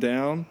shooting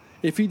down,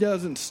 if he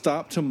doesn't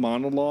stop to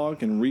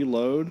monologue and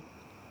reload,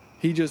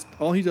 if he just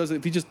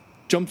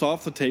jumps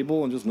off the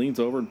table and just leans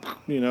over,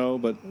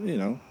 but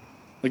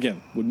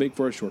again, would make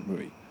for a short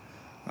movie.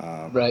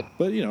 Right.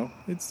 But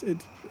it's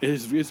good.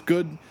 It's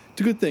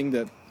a good thing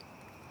that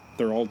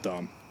they're all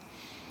dumb.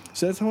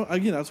 So that's how.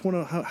 Again, I just want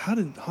to. How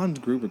did Hans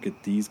Gruber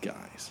get these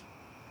guys?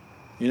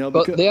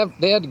 But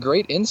they had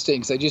great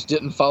instincts. They just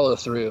didn't follow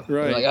through.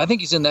 Right. Like, I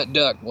think he's in that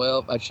duct.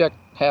 Well, I checked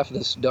half of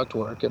this duct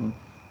work, and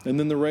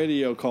then the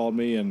radio called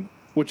me,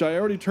 which I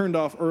already turned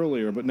off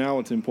earlier, but now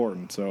it's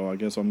important. So I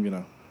guess I'm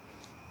gonna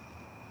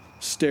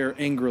stare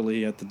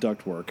angrily at the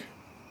ductwork.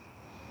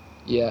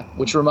 Yeah,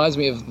 which reminds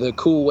me of the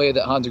cool way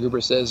that Hans Gruber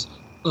says,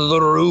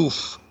 "The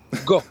roof,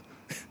 go."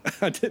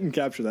 I didn't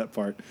capture that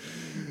part,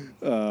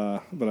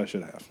 but I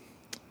should have.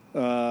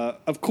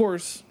 Of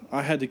course,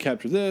 I had to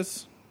capture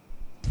this.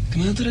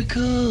 Come out to the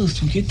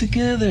coast. We'll get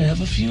together,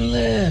 have a few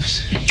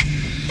laughs.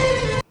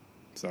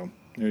 So,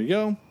 there you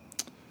go.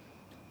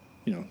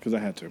 Because I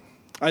had to.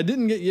 I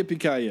didn't get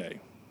Yippee-Ki-Yay.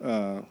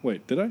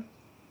 Wait, did I?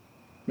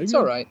 Maybe it's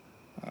all right.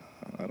 I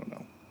don't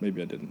know.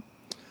 Maybe I didn't.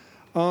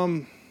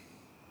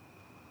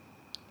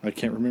 I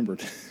can't remember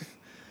it.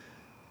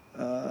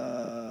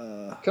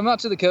 Come out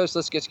to the coast,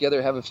 let's get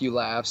together, have a few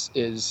laughs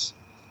is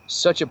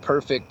such a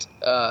perfect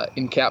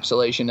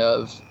encapsulation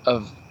of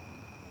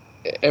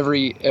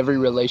every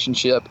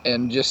relationship,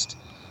 and just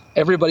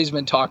everybody's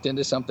been talked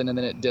into something and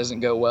then it doesn't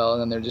go well,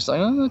 and then they're just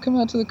like, "Oh, come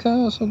out to the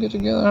coast, we'll get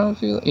together, have a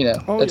few,"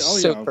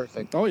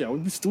 perfect. Oh yeah,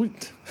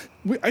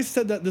 I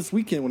said that this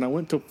weekend when I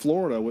went to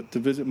Florida to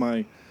visit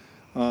my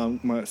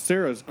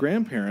Sarah's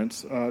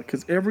grandparents,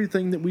 because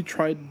everything that we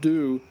tried to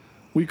do,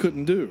 we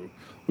couldn't do.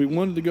 We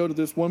wanted to go to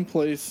this one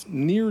place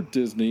near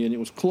Disney, and it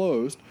was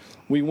closed.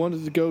 We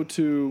wanted to go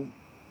to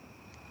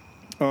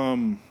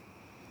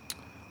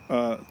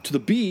the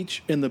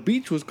beach, and the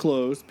beach was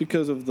closed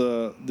because of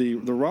the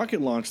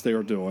rocket launch they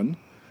were doing.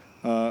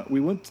 We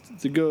went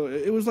to go.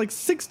 It was like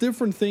 6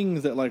 different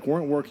things that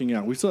weren't working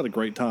out. We still had a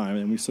great time,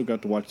 and we still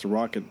got to watch the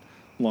rocket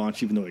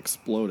launch, even though it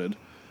exploded.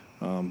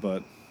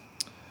 But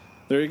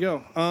there you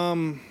go.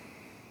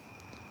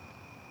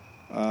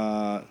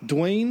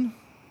 Dwayne.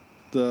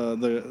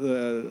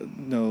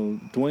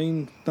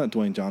 Dwayne, not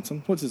Dwayne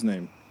Johnson. What's his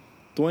name?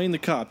 Dwayne the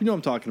cop. You know what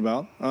I'm talking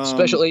about.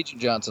 Special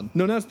Agent Johnson.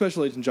 No, not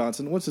Special Agent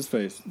Johnson. What's his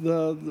face?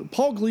 The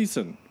Paul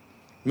Gleason.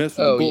 Mess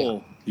with the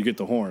bull, you get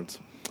the horns.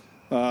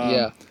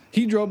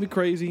 He drove me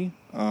crazy.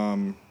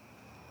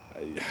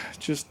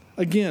 Just,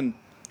 again,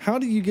 how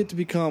do you get to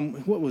become,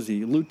 what was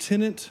he?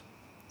 Lieutenant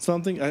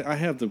something. I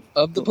have the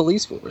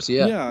police force.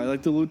 Yeah. Yeah,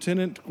 like the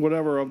lieutenant,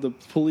 whatever, of the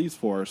police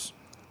force,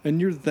 and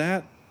you're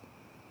that.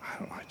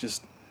 I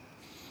just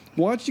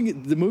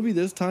watching the movie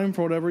this time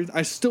for whatever reason.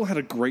 I still had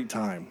a great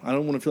time. I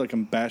don't want to feel like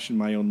I'm bashing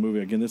my own movie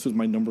again. This was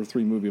my number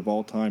 3 movie of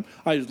all time.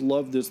 I just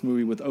loved this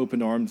movie with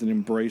open arms and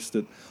embraced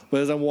it.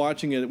 But as I'm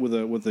watching it with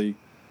a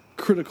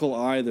critical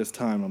eye this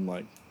time, I'm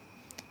like,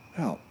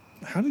 Hal,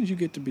 how did you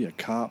get to be a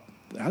cop?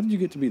 How did you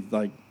get to be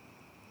like,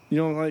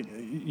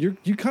 you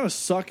kind of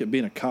suck at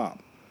being a cop.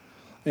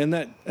 And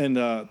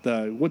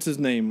the what's his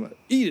name?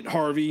 Eat it,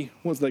 Harvey.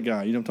 What's that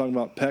guy? You know what I'm talking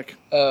about? Peck.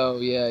 Oh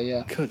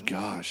yeah. Good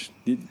gosh,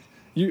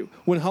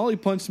 when Holly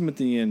punched him at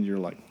the end, you're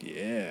like,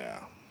 yeah.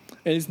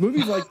 And it's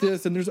movies like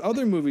this, and there's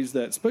other movies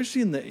that,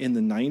 especially in the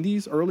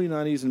 90s, early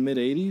 90s and mid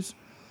 80s,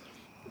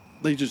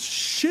 they just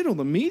shit on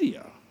the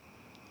media.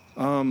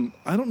 I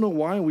don't know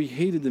why we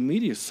hated the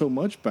media so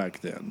much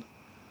back then,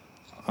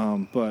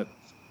 but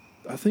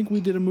I think we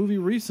did a movie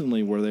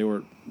recently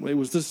where it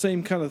was the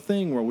same kind of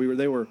thing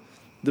where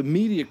the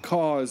media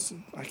caused,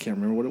 I can't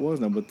remember what it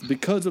was now, but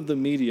because of the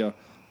media,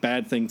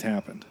 bad things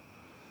happened.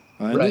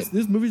 Right.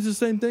 This movie's the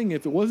same thing.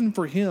 If it wasn't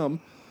for him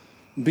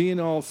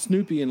being all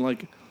snoopy and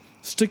like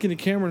sticking a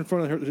camera in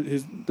front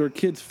of their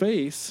kid's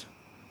face,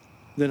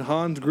 then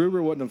Hans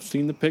Gruber wouldn't have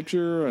seen the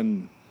picture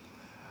and,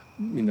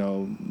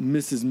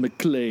 Mrs.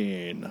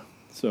 McClane.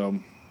 So.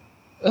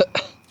 Well,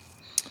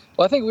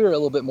 I think we were a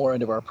little bit more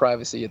into our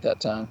privacy at that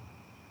time.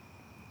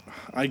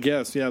 I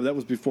guess, yeah. That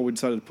was before we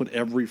decided to put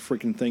every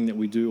freaking thing that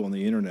we do on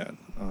the internet.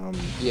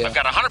 Yeah. I've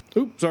got 100.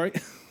 Oops, sorry.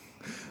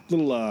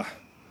 Little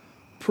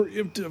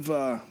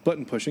preemptive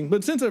button pushing.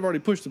 But since I've already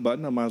pushed the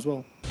button, I might as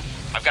well.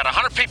 I've got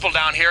 100 people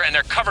down here, and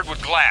they're covered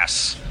with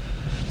glass.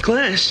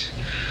 Glass?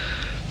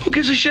 Who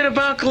gives a shit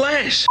about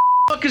glass? What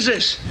the fuck is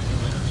this?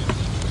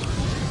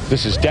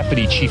 This is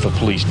Deputy Chief of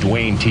Police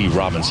Dwayne T.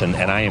 Robinson,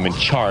 and I am in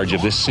charge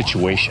of this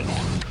situation.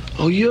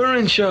 Oh, you're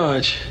in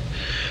charge.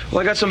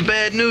 Well, I got some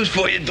bad news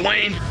for you,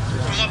 Dwayne.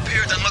 From up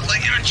here, it doesn't look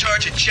like you're in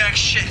charge of jack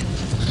shit.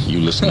 You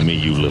listen to me,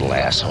 you little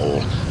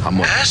asshole.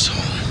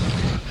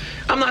 Asshole?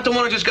 I'm not the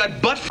one who just got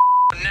butt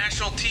on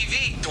national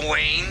TV,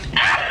 Dwayne.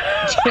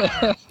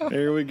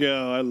 There we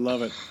go. I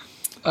love it.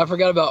 I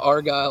forgot about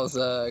Argyle's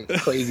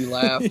crazy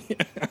laugh.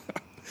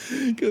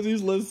 Because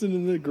he's listening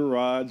in the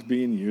garage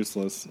being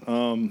useless.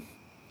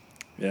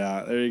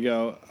 Yeah, there you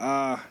go.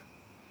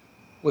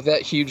 With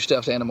that huge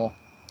stuffed animal.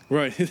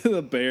 Right,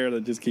 the bear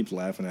that just keeps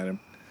laughing at him.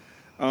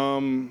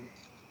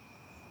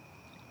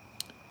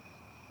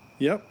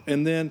 Yep,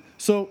 and then,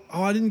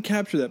 I didn't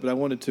capture that, but I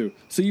wanted to.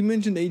 So you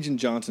mentioned Agent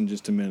Johnson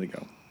just a minute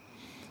ago.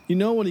 You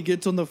know when he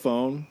gets on the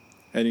phone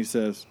and he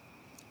says,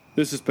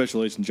 "This is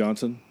Special Agent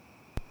Johnson"?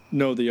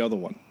 No, the other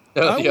one.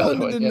 I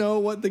wanted to know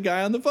what the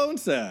guy on the phone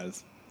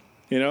says.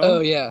 Oh,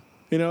 yeah.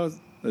 Is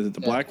it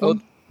the black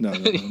one? No,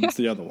 it's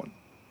the other one.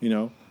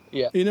 Yeah.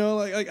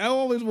 Like I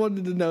always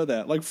wanted to know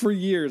that. Like for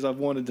years, I've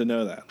wanted to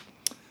know that.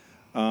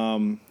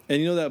 And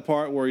that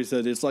part where he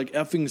said, it's like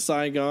effing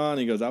Saigon.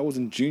 He goes, I was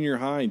in junior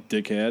high,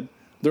 dickhead.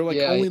 They're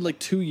only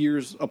 2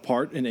 years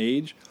apart in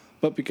age.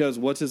 But because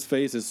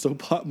what's-his-face is so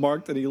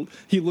pot-marked that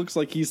he looks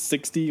like he's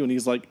 60 when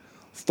he's like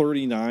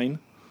 39.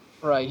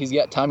 Right, he's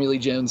got Tommy Lee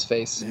Jones'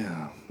 face.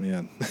 Yeah,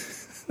 man.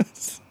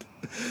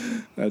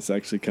 That's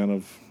actually kind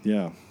of,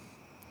 yeah.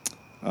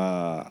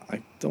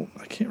 I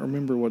can't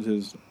remember what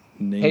his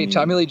name. Hey,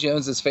 Tommy Lee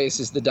Jones'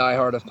 face is the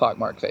diehard of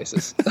pockmarked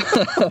faces.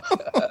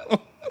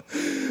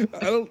 I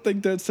don't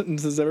think that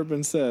sentence has ever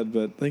been said,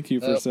 but thank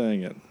you for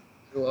saying it.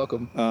 You're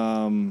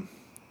welcome.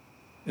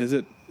 Is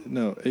it?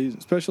 No,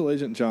 Special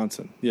Agent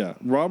Johnson. Yeah,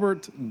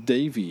 Robert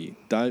Davey.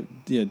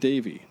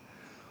 Davey,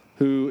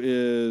 who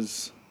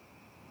is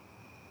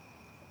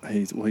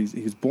he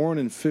was born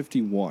in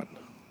 1951.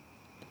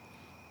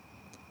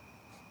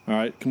 All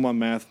right, come on,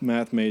 math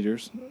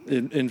majors.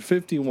 In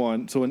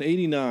 1951, so in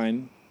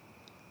 1989,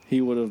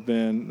 he would have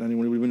been. I mean, he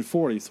would have been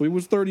 40. So he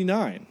was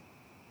 39.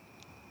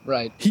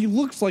 Right. He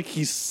looks like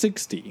he's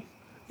 60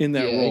 in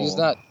that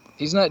role.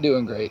 He's not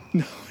doing great.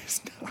 No,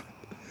 he's not.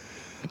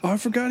 Oh, I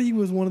forgot he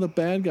was one of the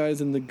bad guys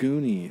in the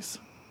Goonies.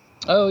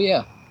 Oh,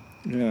 yeah.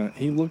 Yeah,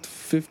 he looked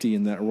 50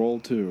 in that role,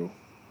 too.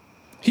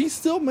 He's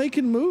still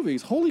making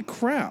movies. Holy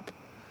crap.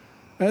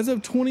 As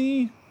of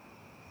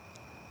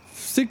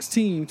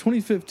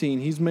 2015,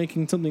 he's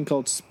making something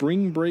called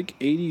Spring Break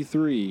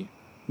 83.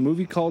 A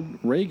movie called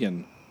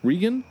Regan.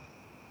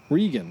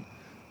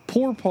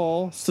 Poor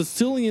Paul,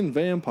 Sicilian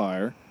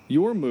Vampire,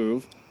 Your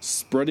Move,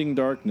 Spreading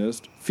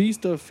Darkness,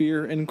 Feast of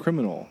Fear, and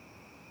Criminal.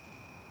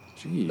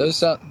 Jeez.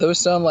 Those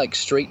sound like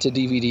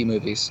straight-to-DVD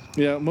movies.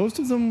 Yeah, most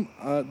of them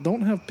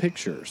don't have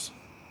pictures.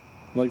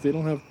 Like, they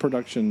don't have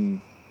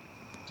production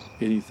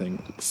anything.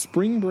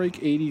 Spring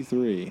Break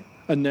 83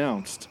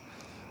 announced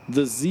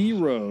the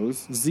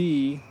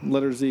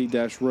letter Z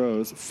dash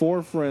Rose,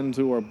 4 friends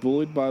who are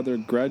bullied by their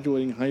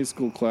graduating high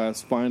school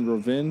class find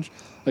revenge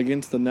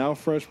against the now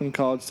freshman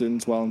college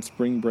students while on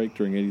spring break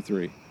during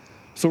 83.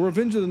 So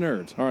Revenge of the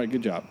Nerds. All right,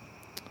 good job.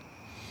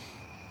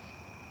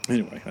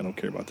 Anyway, I don't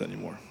care about that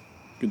anymore.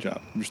 Good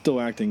job. You're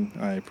still acting.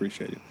 I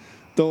appreciate it.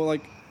 Though,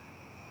 like,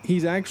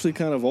 he's actually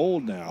kind of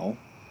old now,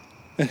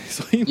 and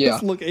so he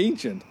must look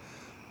ancient.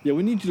 Yeah,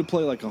 we need you to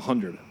play like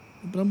 100.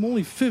 But I'm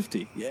only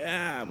 50.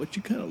 Yeah, but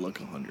you kind of look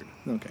 100.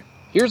 Okay.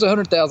 Here's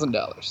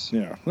 $100,000.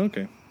 Yeah,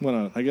 okay. Why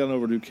not? I got an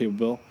overdue cable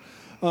bill.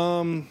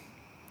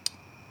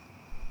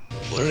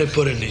 What do they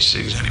put in these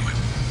cigs anyway?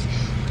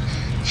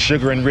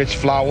 Sugar-enriched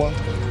flour,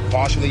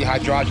 partially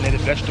hydrogenated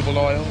vegetable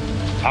oil,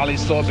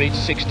 polysorbate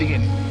 60,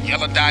 and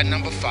yellow dye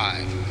number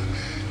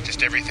 5.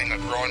 Just everything a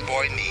growing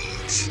boy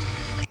needs.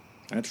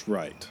 That's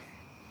right.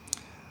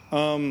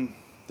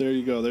 There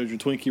you go. There's your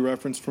Twinkie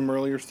reference from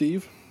earlier,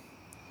 Steve.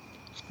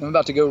 I'm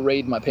about to go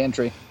raid my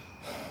pantry.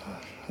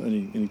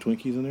 Any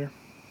Twinkies in there?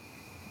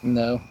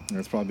 No.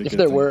 That's probably a if good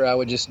there thing. were, I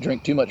would just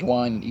drink too much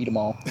wine and eat them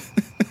all.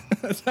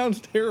 That sounds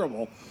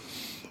terrible.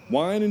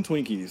 Wine and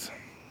Twinkies.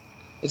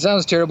 It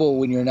sounds terrible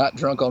when you're not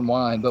drunk on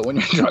wine, but when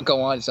you're drunk on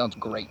wine, it sounds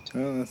great.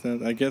 Well,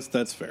 I guess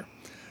that's fair.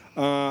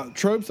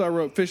 Tropes, I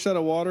wrote fish out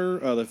of water.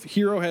 The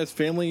hero has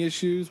family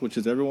issues, which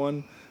is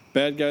everyone.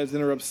 Bad guys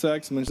interrupt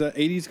sex. I mentioned that.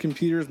 80s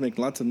computers make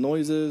lots of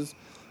noises.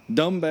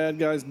 Dumb bad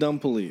guys, dumb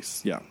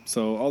police. Yeah,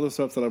 so all the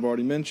stuff that I've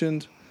already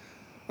mentioned.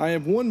 I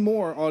have one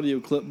more audio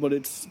clip, but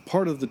it's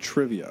part of the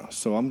trivia,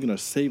 so I'm going to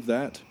save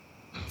that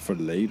for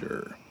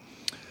later.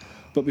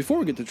 But before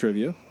we get to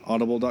trivia,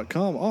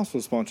 Audible.com also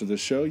sponsors this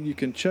show. You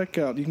can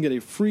get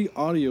a free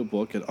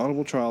audiobook at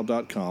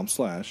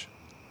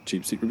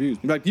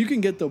audibletrial.com/cheapseatreviews. In fact, you can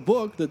get the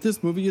book that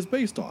this movie is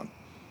based on.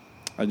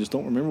 I just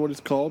don't remember what it's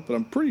called, but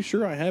I'm pretty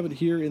sure I have it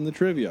here in the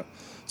trivia.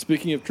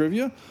 Speaking of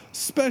trivia,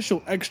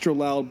 special extra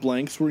loud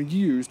blanks were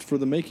used for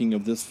the making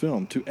of this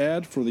film to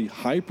add for the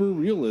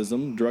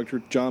hyper-realism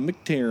director John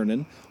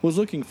McTiernan was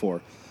looking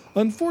for.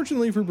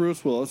 Unfortunately for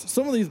Bruce Willis,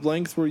 some of these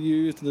blanks were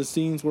used in the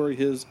scenes where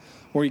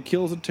he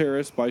kills a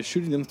terrorist by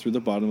shooting them through the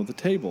bottom of the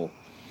table.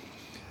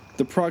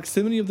 The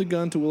proximity of the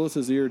gun to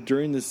Willis's ear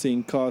during the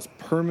scene caused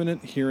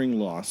permanent hearing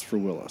loss for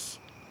Willis.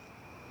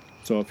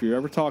 So if you're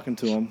ever talking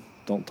to him,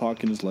 don't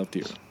talk in his left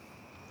ear.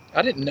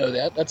 I didn't know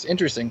that. That's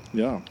interesting.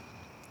 Yeah.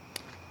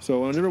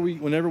 So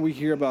whenever we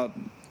hear about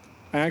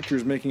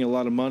actors making a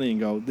lot of money and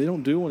go, they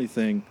don't do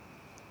anything,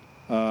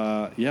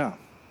 yeah.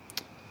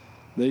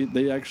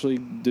 They actually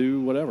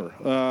do whatever.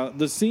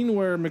 The scene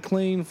where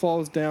McClane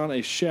falls down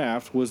a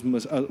shaft was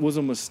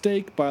a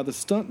mistake by the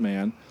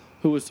stuntman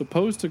who was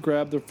supposed to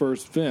grab the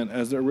first vent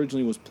as it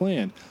originally was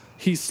planned.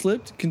 He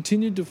slipped,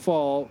 continued to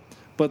fall,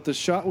 but the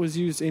shot was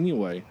used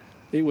anyway.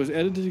 It was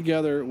edited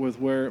together with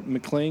where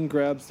McClane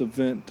grabs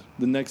the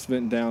next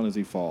vent down as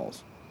he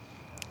falls.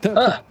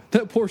 That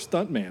poor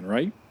stuntman,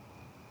 right?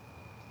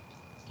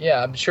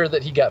 Yeah, I'm sure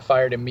that he got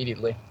fired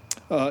immediately.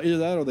 Either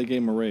that or they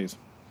gave him a raise.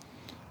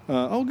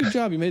 Good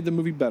job. You made the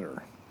movie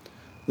better.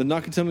 The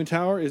Nakatomi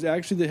Tower is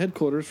actually the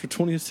headquarters for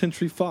 20th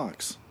Century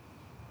Fox.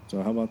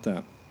 So how about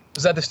that?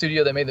 Was that the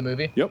studio that made the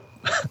movie? Yep.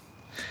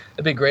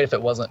 It'd be great if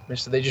it wasn't.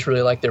 They just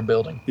really like their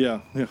building. Yeah.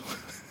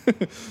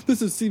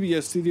 This is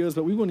CBS Studios,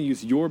 but we want to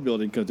use your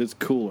building because it's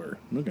cooler.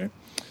 Okay.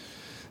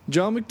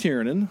 John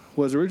McTiernan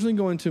was originally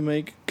going to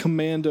make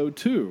Commando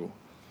 2,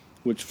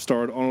 which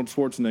starred Arnold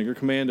Schwarzenegger.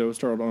 Commando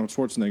starred Arnold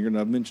Schwarzenegger, and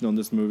I've mentioned on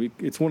this movie.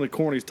 It's one of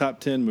Corny's top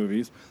 10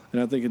 movies,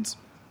 and I think it's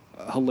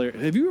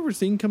hilarious. Have you ever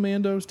seen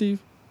Commando, Steve?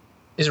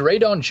 Is Ray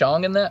Dawn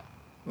Chong in that?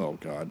 Oh,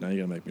 God. Now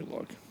you're going to make me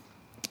look.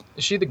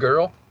 Is she the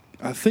girl?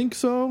 I think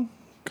so.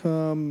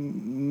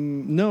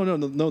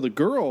 No. The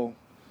girl...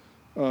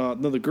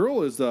 the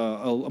girl is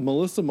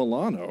Melissa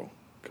Milano.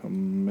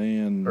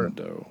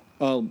 Commando.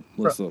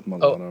 Melissa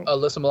Milano. Oh,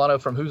 Alyssa Milano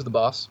from Who's the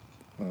Boss?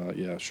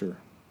 Yeah, sure.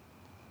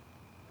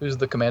 Who's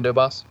the commando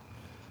boss?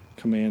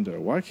 Commando.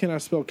 Why can't I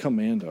spell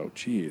commando?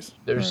 Jeez.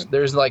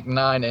 There's like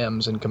 9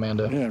 M's in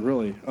commando. Yeah,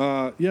 really.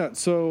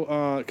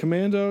 So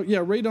commando.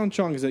 Yeah, Ray Dawn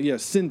Chong is that. Yeah,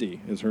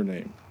 Cindy is her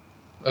name.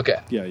 Okay.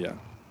 Yeah.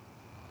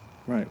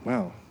 Right.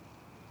 Wow.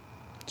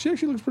 She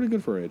actually looks pretty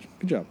good for her age.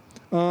 Good job.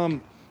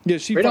 Yeah,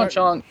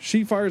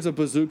 she fires a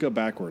bazooka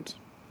backwards.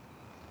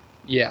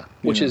 Yeah,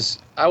 which is,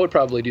 I would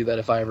probably do that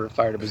if I ever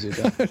fired a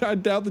bazooka. I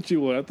doubt that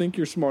you would. I think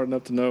you're smart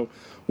enough to know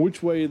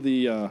which way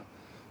the,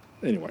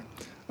 anyway.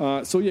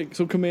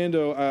 So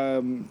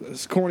Commando,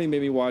 Corny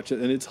made me watch it,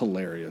 and it's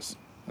hilarious,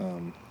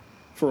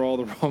 for all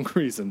the wrong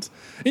reasons.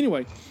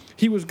 Anyway,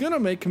 he was going to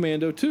make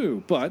Commando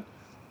 2, but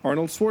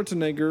Arnold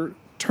Schwarzenegger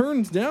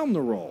turns down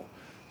the role.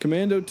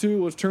 Commando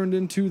 2 was turned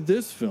into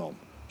this film.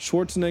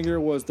 Schwarzenegger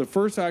was the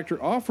first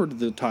actor offered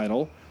the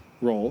title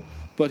role,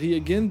 but he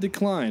again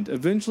declined.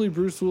 Eventually,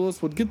 Bruce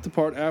Willis would get the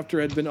part after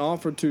it had been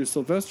offered to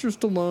Sylvester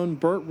Stallone,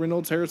 Burt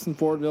Reynolds, Harrison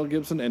Ford, Mel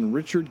Gibson, and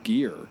Richard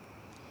Gere.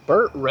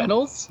 Burt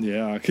Reynolds?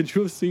 Yeah. Could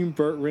you have seen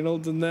Burt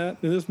Reynolds in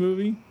this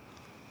movie?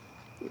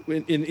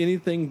 In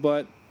anything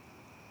but,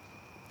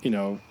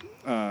 a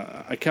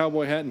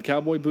cowboy hat and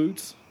cowboy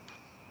boots?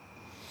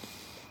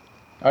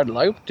 I'd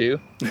like to.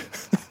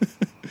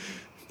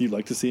 You'd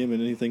like to see him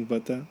in anything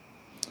but that?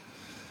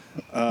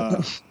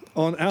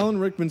 On Alan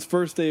Rickman's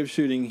first day of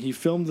shooting, he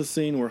filmed the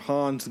scene where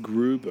Hans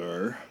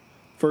Gruber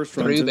first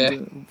runs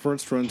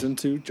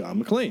into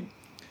John McClane.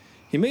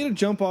 He made a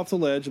jump off the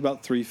ledge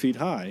about 3 feet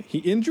high. He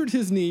injured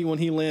his knee when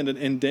he landed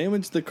and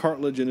damaged the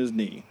cartilage in his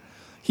knee.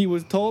 He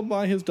was told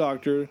by his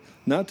doctor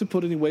not to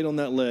put any weight on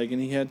that leg,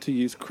 and he had to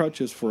use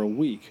crutches for a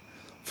week.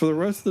 For the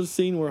rest of the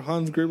scene where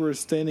Hans Gruber is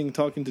standing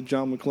talking to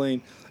John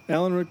McClane,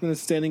 Alan Rickman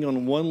is standing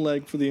on one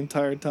leg for the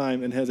entire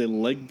time and has a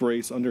leg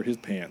brace under his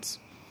pants.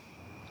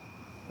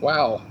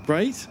 Wow.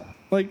 Right?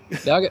 Like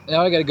now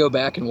I got to go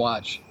back and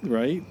watch.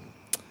 Right?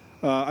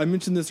 I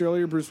mentioned this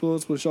earlier. Bruce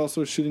Willis was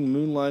also shooting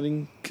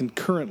Moonlighting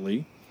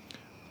concurrently,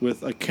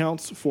 which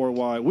accounts for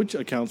why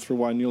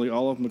nearly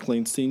all of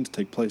McClane's scenes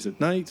take place at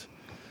night.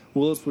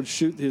 Willis would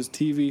shoot his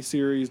TV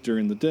series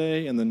during the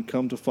day and then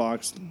come to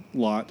Fox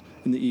lot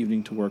in the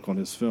evening to work on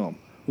his film.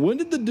 When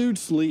did the dude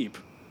sleep?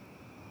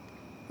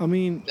 I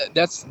mean,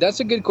 that's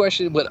a good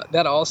question, but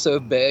that also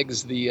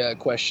begs the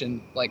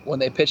question, like when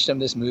they pitched him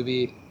this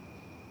movie,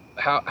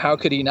 how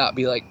could he not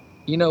be like,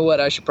 you know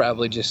what, I should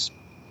probably just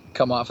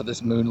come off of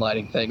this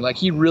moonlighting thing? Like,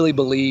 he really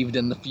believed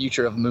in the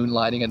future of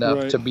moonlighting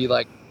enough to be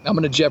like, I'm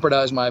going to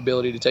jeopardize my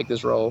ability to take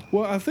this role.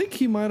 Well, I think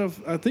he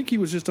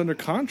was just under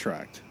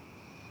contract.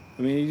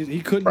 I mean,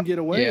 he couldn't get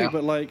away,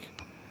 but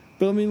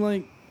I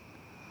mean,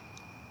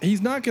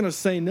 he's not going to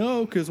say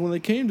no, because when they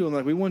came to him,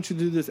 like, we want you to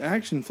do this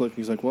action flick.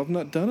 He's like, well, I've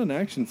not done an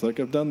action flick.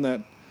 I've done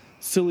that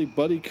silly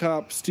buddy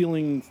cop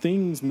stealing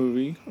things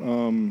movie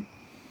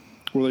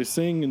where they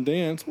sing and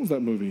dance. What was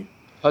that movie?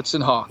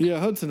 Hudson Hawk. Yeah,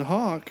 Hudson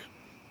Hawk.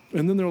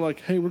 And then they're like,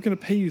 hey, we're going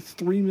to pay you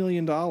 $3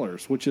 million,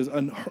 which is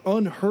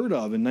unheard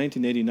of in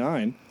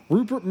 1989.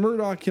 Rupert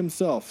Murdoch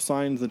himself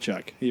signed the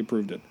check. He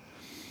approved it.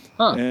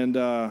 Huh.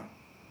 And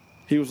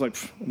he was like,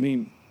 I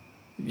mean,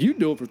 you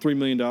do it for $3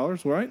 million,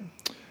 right?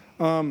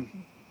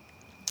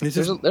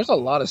 There's a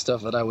lot of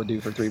stuff that I would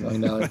do for $3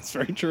 million. That's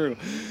very true.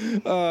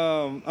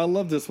 I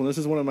love this one. This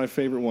is one of my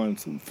favorite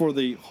ones. For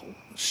the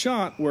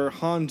shot where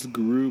Hans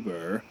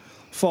Gruber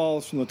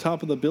falls from the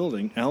top of the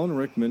building, Alan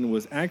Rickman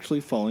was actually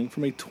falling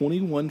from a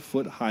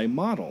 21-foot high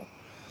model.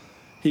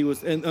 He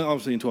was, and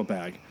obviously into a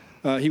bag.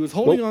 He was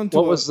holding on to.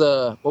 What was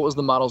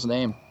the model's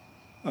name?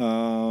 I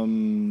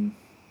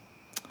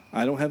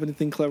don't have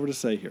anything clever to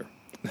say here.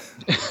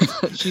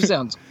 She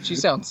sounds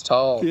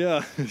tall.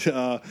 Yeah,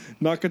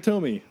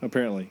 Nakatomi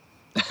apparently.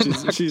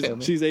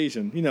 She's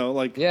Asian. You know,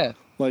 like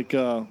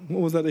what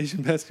was that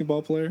Asian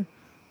basketball player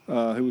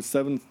who was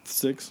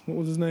 7'6"? What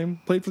was his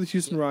name? Played for the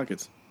Houston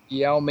Rockets.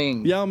 Yao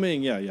Ming.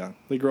 Yeah.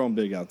 They grow them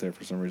big out there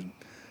for some reason.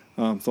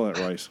 Saw that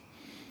Rice.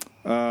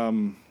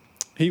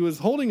 He was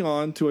holding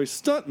on to a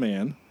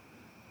stuntman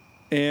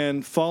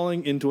and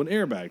falling into an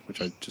airbag,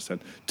 which I just said.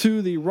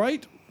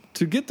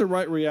 To get the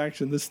right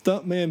reaction, the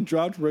stuntman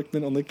dropped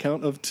Rickman on the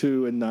count of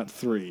 2 and not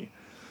 3.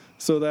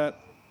 So that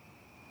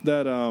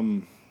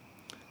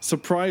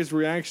surprised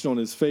reaction on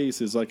his face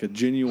is like a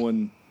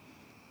genuine,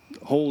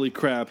 holy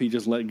crap, he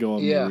just let go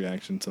of the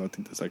reaction. So I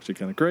think that's actually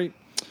kind of great.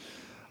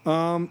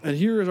 And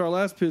here is our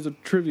last piece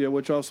of trivia,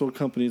 which also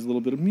accompanies a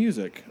little bit of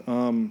music.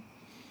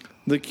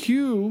 The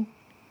cue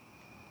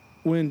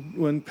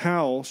when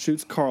Powell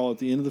shoots Carl at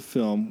the end of the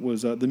film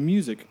was the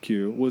music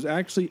cue was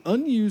actually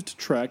unused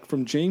track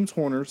from James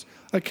Horner's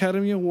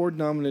Academy Award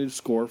nominated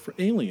score for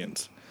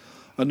Aliens,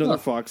 another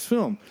Fox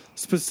film.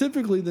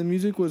 Specifically, the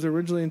music was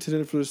originally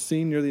intended for the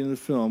scene near the end of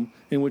the film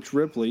in which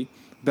Ripley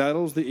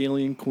battles the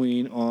alien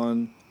queen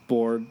on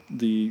board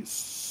the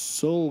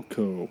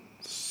Sulaco.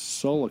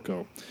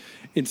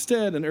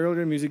 Instead, an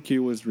earlier music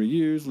cue was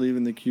reused,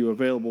 leaving the cue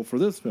available for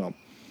this film.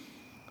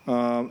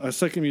 A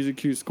second music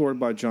cue scored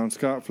by John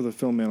Scott for the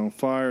film Man on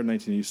Fire in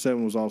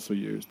 1987 was also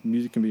used. The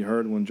music can be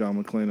heard when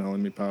John McClane and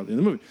Helen Powell in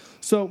the movie.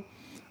 So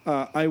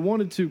I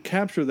wanted to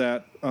capture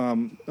that.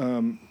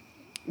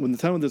 When the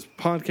time of this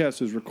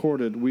podcast is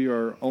recorded, we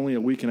are only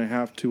a week and a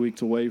half, 2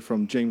 weeks away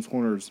from James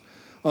Horner's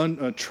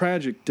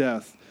tragic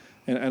death.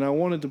 And I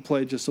wanted to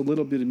play just a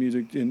little bit of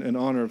music in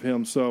honor of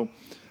him. So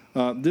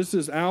this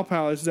is Al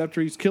Powell. This is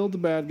after he's killed the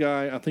bad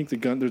guy. I think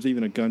there's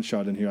even a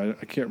gunshot in here.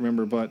 I can't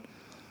remember, but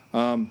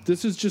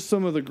this is just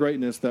some of the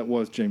greatness that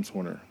was James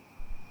Horner.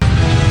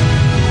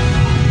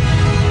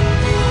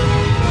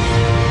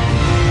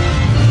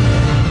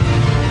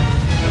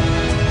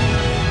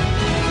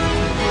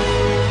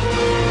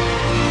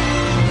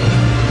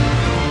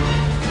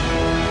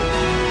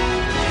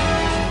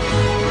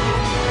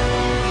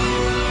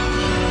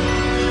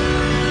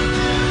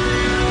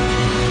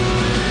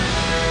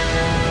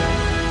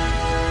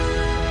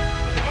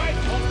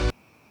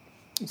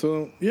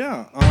 So,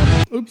 yeah.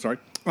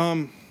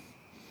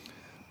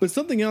 But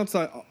something else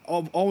I've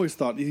always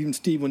thought, even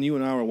Steve, when you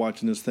and I were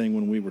watching this thing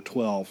when we were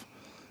 12,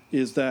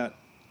 is that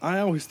I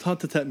always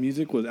thought that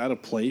music was out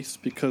of place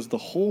because the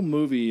whole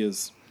movie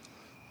is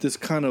this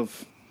kind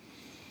of,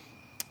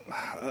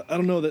 I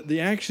don't know, that the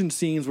action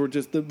scenes were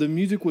just, the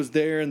music was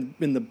there in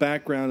the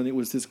background and it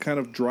was this kind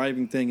of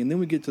driving thing. And then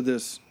we get to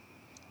this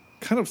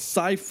kind of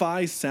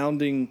sci-fi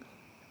sounding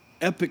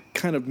epic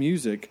kind of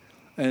music.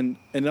 And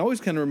it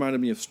always kind of reminded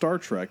me of Star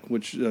Trek,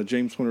 which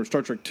James Horner,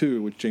 Star Trek II,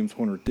 which James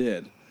Horner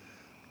did.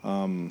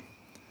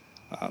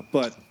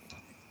 But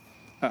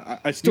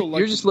I still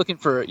like.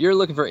 You're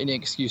looking for any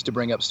excuse to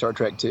bring up Star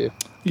Trek 2.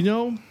 You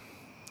know,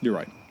 you're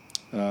right.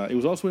 It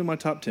was also in my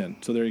top 10,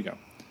 so there you go.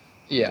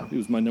 Yeah, it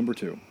was my number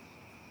 2.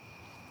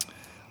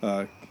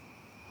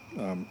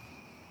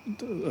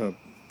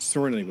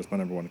 Serenity was my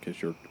number one, in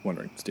case you're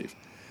wondering, Steve.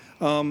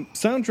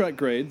 Soundtrack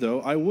grade,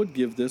 though, I would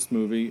give this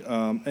movie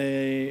I'm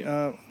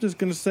just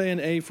going to say an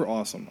A for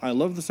awesome. I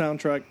love the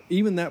soundtrack.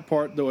 Even that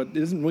part, though it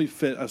doesn't really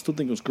fit, I still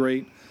think it was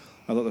great.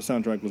 I thought the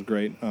soundtrack was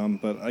great.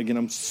 But again,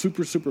 I'm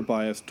super, super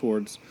biased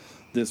towards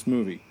this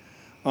movie.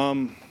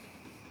 So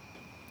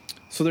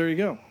there you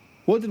go.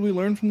 What did we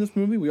learn from this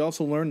movie? We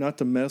also learned not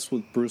to mess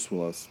with Bruce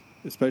Willis,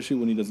 especially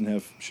when he doesn't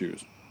have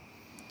shoes.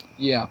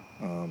 Yeah.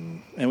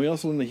 And we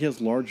also learned that he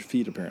has large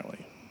feet, apparently,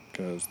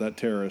 because that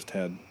terrorist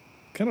had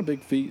kind of big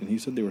feet, and he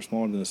said they were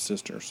smaller than his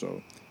sister,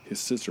 so his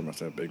sister must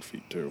have big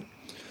feet, too.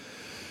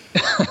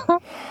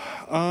 So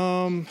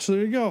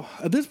there you go.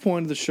 At this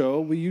point of the show,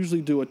 we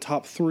usually do a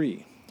top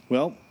 3.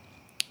 Well,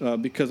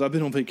 because I've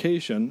been on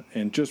vacation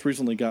and just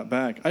recently got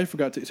back, I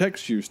forgot to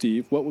text you,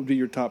 Steve, what would be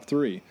your top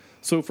 3.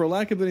 So for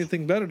lack of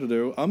anything better to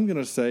do, I'm going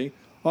to say,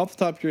 off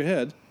the top of your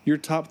head, your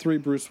top 3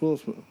 Bruce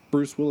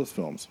Willis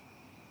films.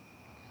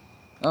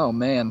 Oh,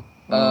 man.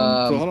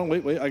 So hold on,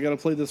 wait, I got to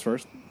play this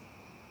first.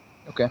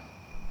 Okay.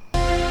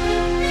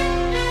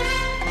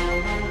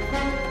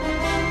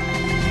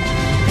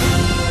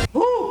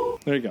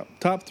 There you go.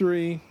 Top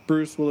 3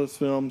 Bruce Willis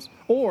films.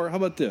 Or, how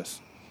about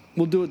this?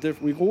 We'll do it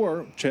different.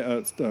 Or,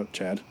 Chad.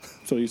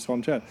 So you call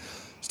him Chad.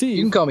 Steve.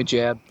 You can call me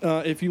Chad.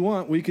 If you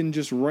want, we can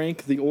just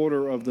rank the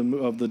order of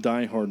the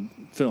Die Hard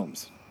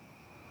films.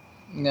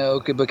 No,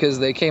 because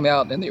they came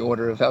out in the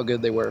order of how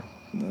good they were.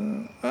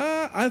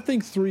 I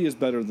think 3 is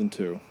better than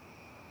 2.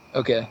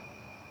 Okay.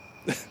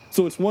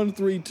 So it's 1,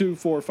 3, 2,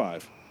 4,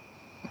 5.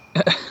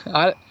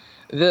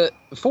 The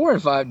 4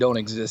 and 5 don't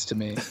exist to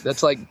me.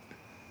 That's like...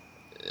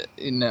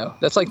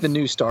 that's like the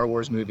new Star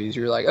Wars movies.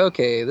 You're like,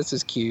 okay, this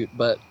is cute,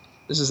 but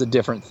this is a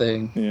different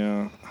thing.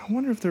 Yeah. I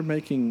wonder if they're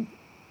making...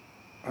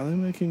 Are they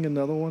making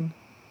another one?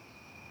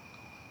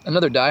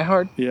 Another Die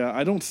Hard? Yeah,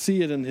 I don't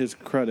see it in his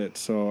credits,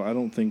 so I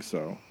don't think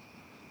so.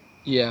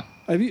 Yeah.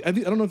 I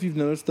don't know if you've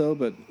noticed, though,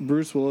 but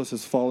Bruce Willis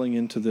is falling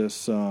into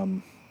this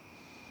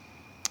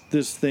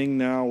this thing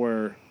now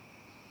where,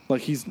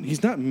 like,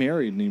 he's not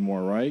married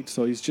anymore, right?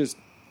 So he's just,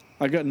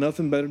 I got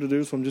nothing better to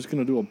do, so I'm just going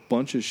to do a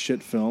bunch of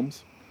shit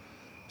films.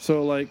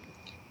 So,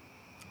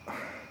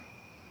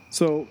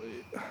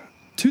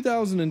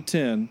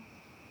 2010,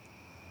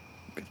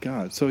 good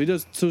God. So he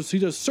does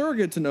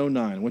Surrogates in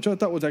 2009, which I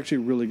thought was actually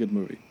a really good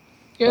movie.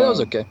 Yeah, that was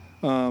okay.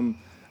 And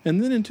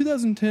then in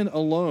 2010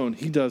 alone,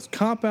 he does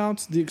Cop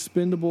Outs, The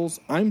Expendables,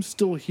 I'm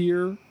Still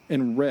Here,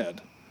 and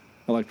Red.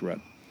 I liked Red.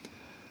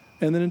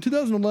 And then in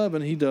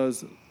 2011, he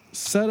does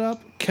Set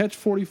Up, Catch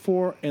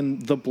 44,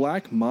 and The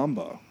Black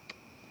Mamba.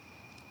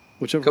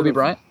 Kobe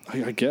Bryant?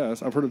 I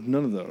guess. I've heard of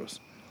none of those.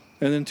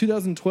 And then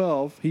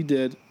 2012, he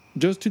did,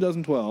 just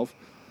 2012,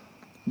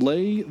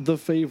 Lay the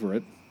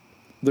Favorite,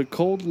 The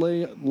Cold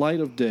Light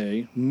of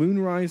Day,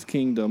 Moonrise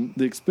Kingdom,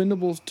 The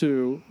Expendables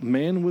 2,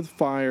 Man with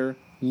Fire,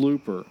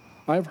 Looper.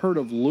 I've heard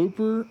of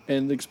Looper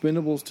and The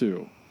Expendables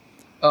 2.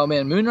 Oh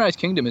man, Moonrise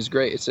Kingdom is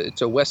great.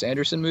 It's a Wes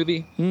Anderson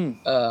movie, and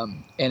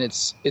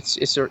it's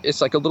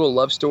like a little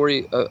love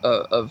story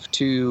of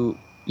two,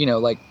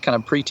 like kind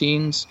of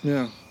preteens.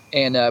 Yeah.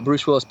 And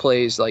Bruce Willis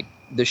plays like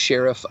the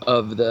sheriff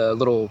of the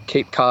little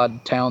Cape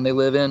Cod town they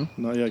live in.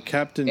 No, yeah,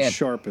 Captain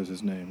Sharp is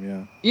his name.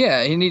 Yeah.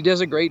 Yeah, and he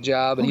does a great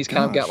job, and he's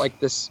kind of got like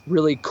this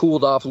really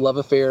cooled off love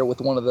affair with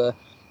one of the,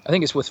 I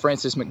think it's with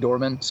Frances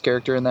McDormand's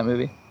character in that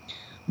movie.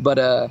 But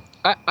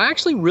I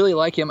actually really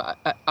like him.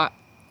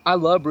 I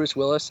love Bruce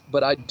Willis,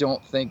 but I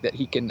don't think that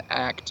he can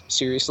act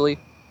seriously.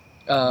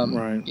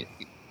 Right.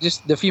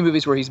 Just the few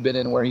movies where he's been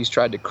in where he's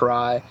tried to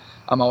cry,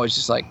 I'm always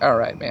just like, all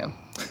right, man.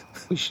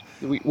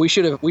 We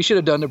should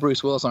have done to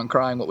Bruce Willis on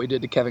crying what we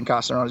did to Kevin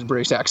Costner on his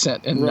British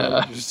accent. And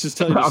right. Just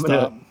tell you to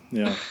stop.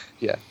 Yeah.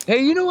 Yeah.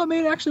 Hey, you know what,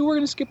 man? Actually, we're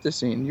going to skip this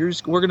scene.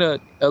 We're going to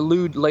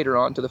allude later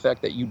on to the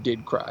fact that you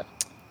did cry.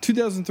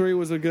 2003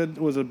 was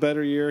a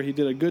better year. He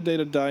did A Good Day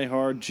to Die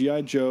Hard,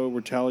 G.I. Joe,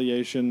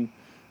 Retaliation,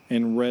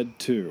 and Red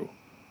 2.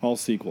 All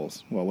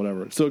sequels. Well,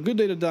 whatever. So A Good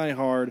Day to Die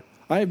Hard,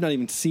 I have not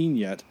even seen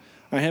yet.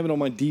 I have it on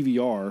my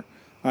DVR.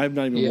 I have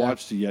not even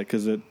watched it yet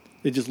because it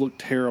just looked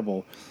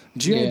terrible.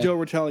 G.I. Joe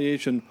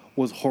Retaliation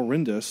was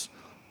horrendous,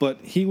 but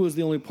he was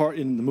the only part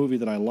in the movie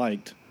that I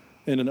liked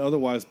in an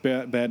otherwise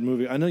bad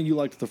movie. I know you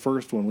liked the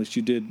first one, at least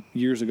you did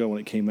years ago when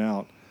it came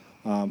out.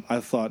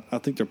 I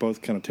think they're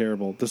both kind of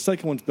terrible. The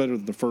second one's better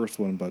than the first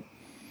one, but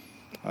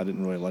I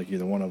didn't really like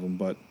either one of them.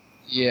 But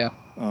yeah,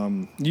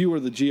 you were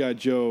the G.I.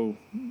 Joe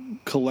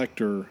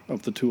collector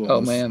of the two of us.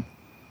 Oh man,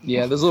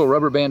 yeah, those little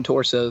rubber band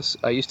torsos.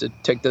 I used to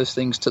take those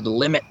things to the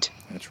limit.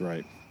 That's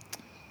right.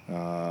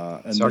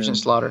 Sergeant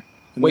Slaughter.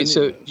 Wait,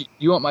 so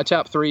you want my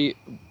top 3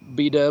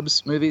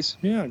 B-dubs movies?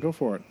 Yeah, go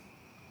for it.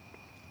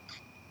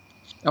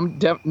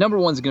 Number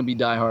 1's going to be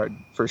Die Hard,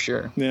 for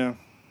sure. Yeah.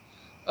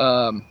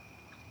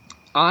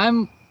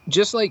 I'm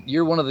just like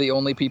you're one of the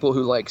only people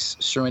who likes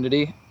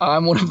Serenity.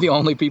 I'm one of the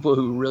only people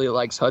who really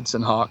likes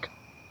Hudson Hawk.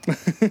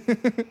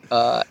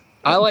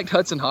 I liked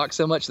Hudson Hawk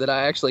so much that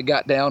I actually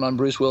got down on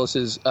Bruce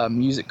Willis's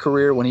music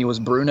career when he was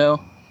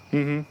Bruno.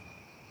 Mm-hmm.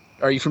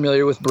 Are you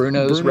familiar with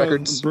Bruno's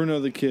records? Bruno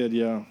the Kid,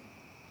 yeah.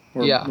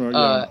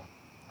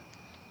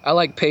 I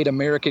like paid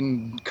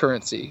American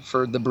currency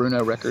for the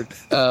Bruno record.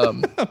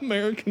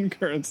 American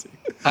currency.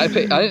 I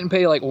didn't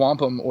pay like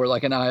wampum or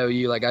like an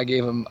IOU. Like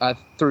I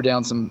threw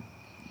down some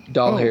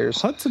doll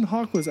hairs. Hudson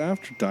Hawk was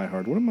after Die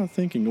Hard. What am I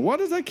thinking? Why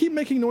does that keep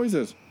making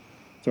noises?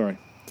 Sorry.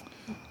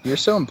 You're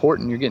so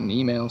important. You're getting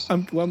emails.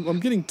 I'm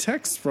getting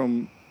texts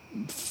from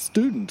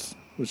students,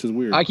 which is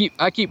weird. I keep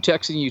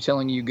texting you,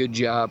 telling you good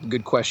job,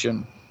 good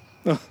question.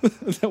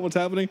 Is that what's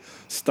happening?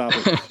 Stop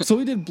it. So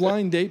we did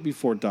Blind Date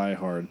before Die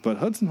Hard, but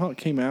Hudson Hawk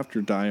came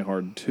after Die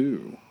Hard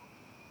 2.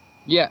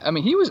 Yeah, I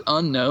mean, he was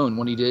unknown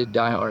when he did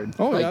Die Hard.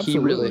 Oh, like,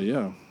 absolutely,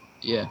 yeah.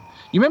 Yeah.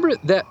 You remember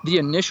that the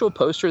initial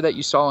poster that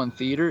you saw in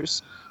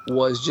theaters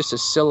was just a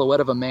silhouette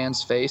of a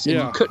man's face, and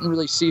you couldn't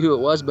really see who it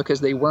was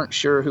because they weren't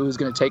sure who was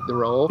going to take the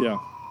role. Yeah.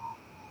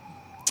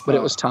 But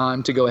it was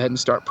time to go ahead and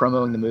start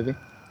promoting the movie.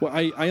 Well,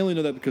 I only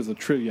know that because of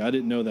trivia. I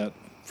didn't know that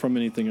from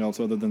anything else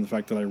other than the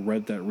fact that I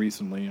read that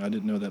recently. I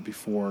didn't know that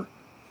before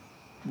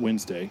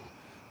Wednesday.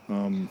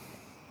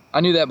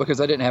 I knew that because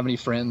I didn't have any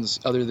friends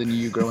other than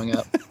you growing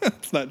up.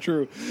 That's not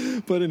true.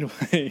 But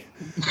anyway.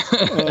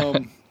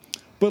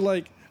 But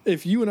like,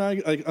 if you and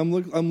I, like,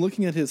 I'm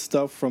looking at his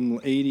stuff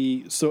from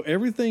 80. So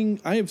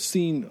everything I have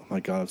seen, oh my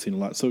God, I've seen a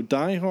lot. So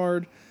Die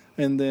Hard,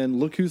 and then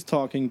Look Who's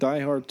Talking, Die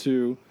Hard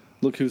 2,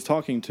 Look Who's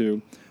Talking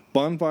 2,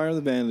 Bonfire of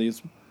the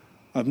Vanities.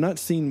 I've not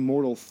seen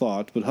Mortal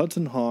Thought, but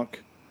Hudson Hawk,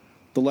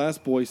 The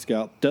Last Boy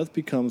Scout, Death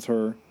Becomes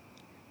Her,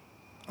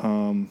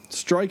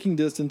 Striking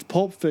Distance,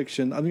 Pulp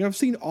Fiction. I mean, I've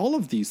seen all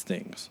of these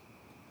things.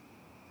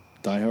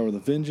 Die Hard with a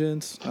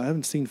Vengeance. I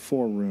haven't seen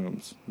Four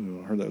Rooms.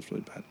 Ooh, I heard that was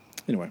really bad.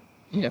 Anyway.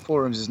 Yeah,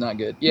 Four Rooms is not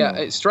good. Yeah,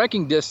 no.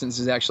 Striking Distance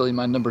is actually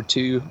my number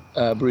 2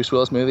 Bruce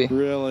Willis movie.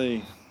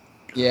 Really?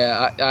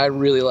 Yeah, I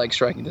really like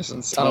Striking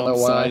Distance. I don't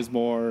know why.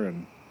 Sizemore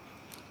and...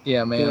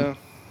 Yeah, man. Yeah.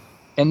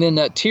 And then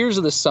Tears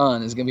of the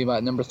Sun is going to be my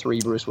number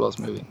 3 Bruce Willis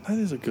movie. That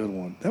is a good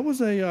one. That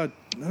was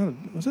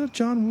was that a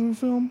John Woo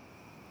film?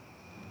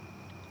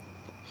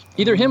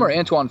 Either him or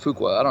Antoine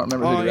Fuqua. I don't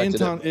remember who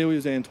directed it. It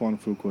was Antoine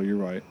Fuqua. You're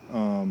right.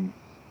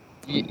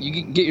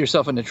 You get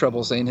yourself into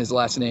trouble saying his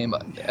last name,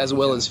 as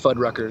well as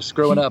Fuddruckers.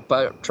 Growing up,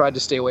 I tried to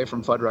stay away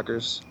from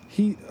Fuddruckers.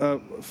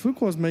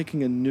 Fuqua's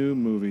making a new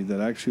movie that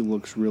actually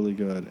looks really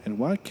good. And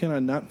why can I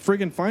not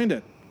friggin' find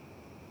it?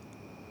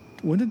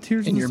 When did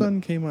Tears of the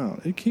Sun came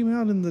out? It came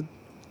out in the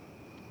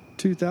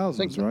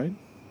 2000s, right?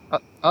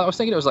 I was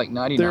thinking it was like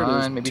 99, there it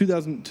is. maybe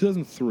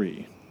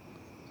 2003.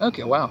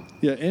 Okay, wow.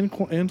 Yeah,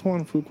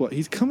 Antoine Fuqua.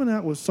 He's coming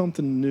out with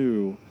something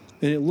new,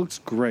 and it looks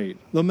great.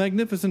 The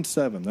Magnificent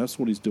Seven. That's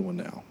what he's doing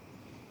now.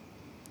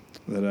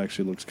 That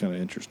actually looks kind of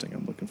interesting.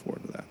 I'm looking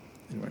forward to that.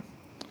 Anyway,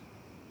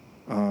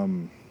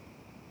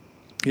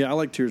 yeah, I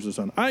like Tears of the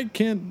Sun. I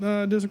can't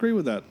disagree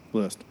with that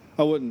list.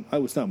 I wouldn't.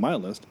 It's not my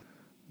list,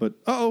 but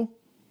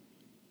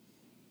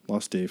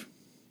lost Steve.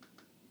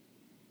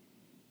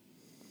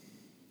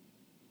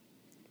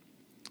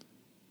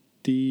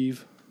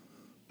 Steve.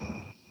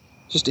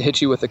 Just to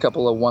hit you with a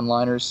couple of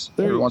one-liners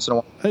every once in a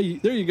while. Hey,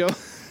 there you go.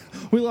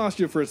 We lost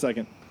you for a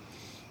second.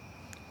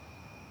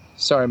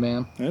 Sorry,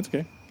 man. That's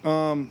okay.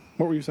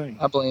 What were you saying?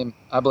 I blame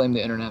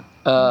the internet.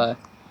 I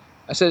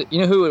said, you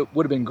know who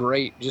would have been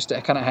great just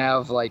to kind of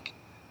have like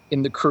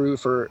in the crew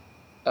for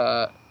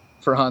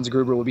Hans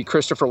Gruber would be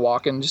Christopher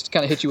Walken, just to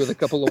kind of hit you with a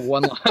couple of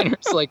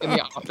one-liners like in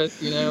The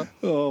Office, you know?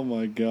 Oh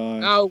my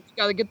God. Oh, we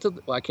gotta get to.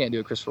 Well, I can't do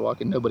a Christopher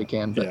Walken. Nobody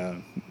can. But.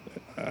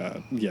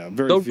 Yeah.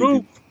 Very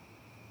few people.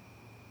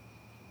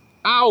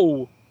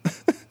 Ow!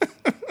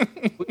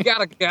 We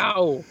gotta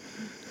go.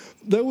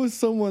 There was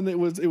someone. It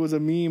was a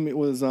meme. It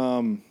was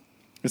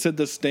it said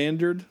the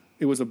standard.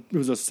 It was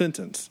a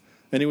sentence,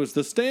 and it was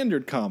the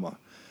standard comma.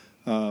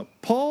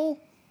 Paul,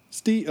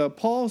 Steve,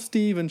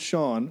 and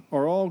Sean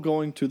are all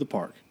going to the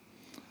park.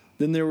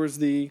 Then there was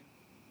the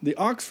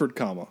Oxford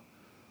comma.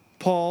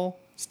 Paul,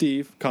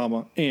 Steve,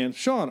 comma, and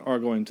Sean are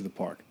going to the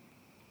park.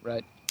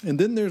 Right. And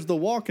then there's the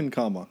Walken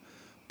comma.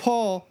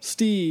 Paul,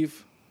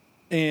 Steve,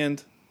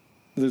 and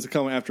there's a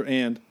comma after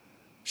and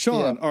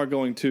Sean are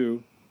going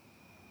to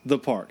the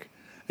park.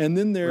 And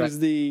then there's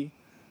the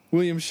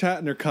William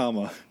Shatner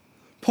comma.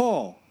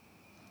 Paul,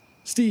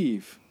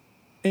 Steve,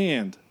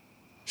 and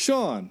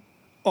Sean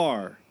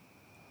are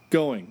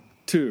going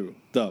to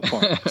the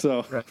park.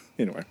 So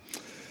anyway,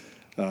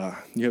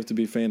 you have to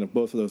be a fan of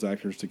both of those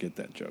actors to get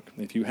that joke.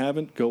 If you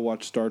haven't, go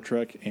watch Star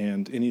Trek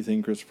and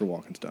anything Christopher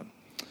Walken's done.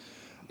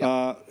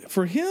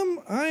 For him,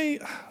 I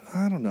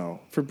don't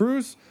know. For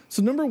Bruce,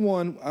 so number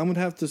 1, I'm going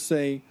to have to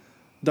say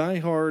Die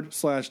Hard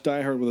 /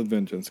 Die Hard with a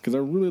Vengeance, because I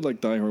really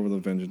like Die Hard with a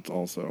Vengeance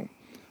also.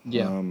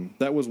 Yeah.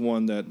 That was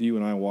one that you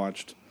and I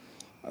watched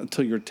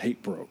until your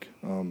tape broke.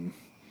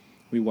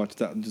 We watched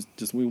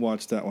that we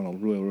watched that one a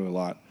really, really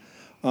lot.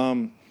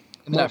 And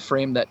then I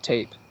framed that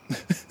tape.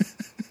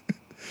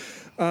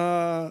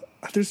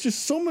 There's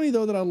just so many,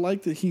 though, that I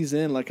like that he's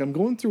in. Like, I'm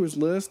going through his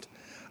list.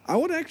 I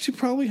would actually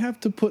probably have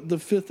to put The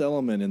Fifth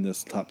Element in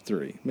this top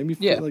 3. Maybe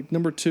like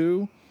number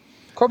 2.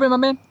 Corbin, my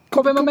man.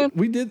 Corbin, my man.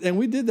 We did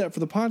that for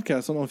the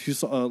podcast. I don't know if you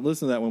saw,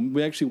 listened to that one.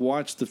 We actually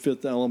watched The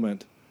Fifth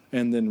Element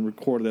and then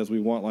recorded as we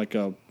want, like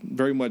a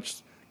very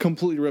much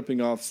completely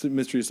ripping off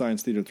Mystery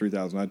Science Theater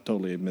 3000. I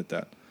totally admit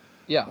that.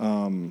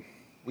 Yeah.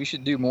 We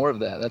should do more of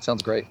that. That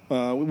sounds great.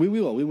 We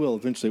will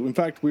eventually. In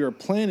fact, we are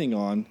planning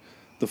on,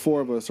 the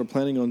four of us are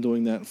planning on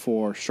doing that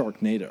for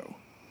Sharknado.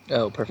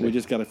 Oh, perfect. We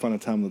just got to find a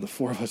time that the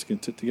four of us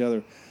can sit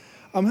together.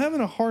 I'm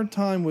having a hard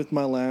time with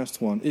my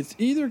last one. It's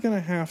either going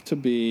to have to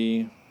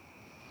be,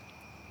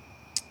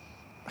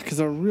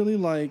 because I really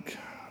like,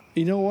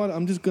 you know what?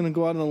 I'm just going to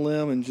go out on a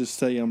limb and just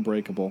say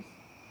Unbreakable.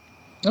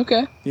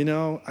 Okay. You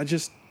know,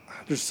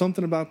 there's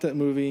something about that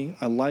movie.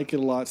 I like it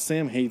a lot.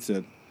 Sam hates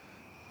it.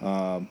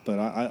 But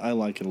I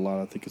like it a lot.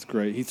 I think it's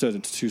great. He says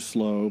it's too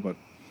slow, but...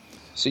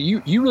 So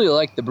you really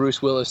like the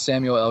Bruce Willis,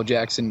 Samuel L.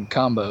 Jackson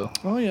combo.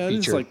 Oh, yeah. Feature.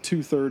 It's like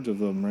 2/3 of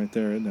them right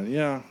there, isn't it?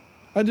 Yeah,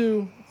 I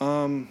do.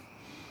 In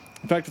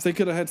fact, if they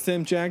could have had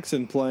Sam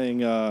Jackson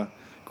playing,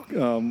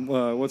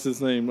 what's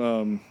his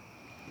name?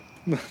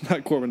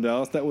 Not Corbin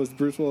Dallas. That was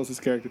Bruce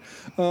Willis's character.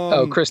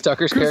 Chris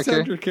Tucker's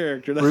character? Chris Tucker's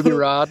character. Ruby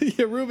Rod?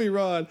 Yeah, Ruby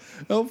Rod.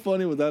 How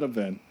funny would that have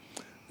been?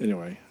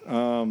 Anyway.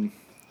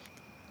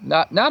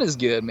 Not as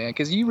good, man,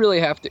 because you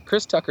really have to...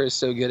 Chris Tucker is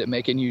so good at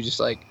making you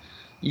just like...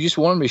 You just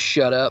want him to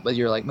shut up, but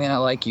you're like, man, I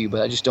like you,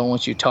 but I just don't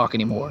want you to talk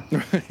anymore.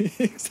 Right,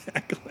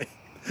 exactly.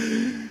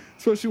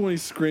 Especially when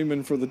he's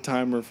screaming for the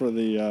timer for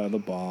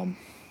the bomb.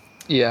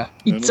 Yeah.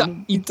 No.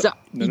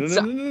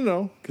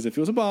 Because if it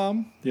was a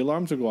bomb, the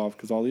alarms would go off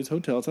because all these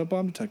hotels have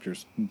bomb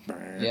detectors.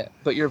 Yeah,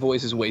 but your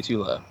voice is way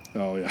too low.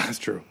 Oh, yeah, that's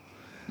true.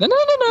 No.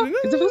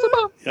 Because if it was a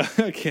bomb.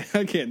 Yeah,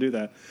 I can't do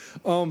that.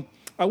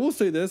 I will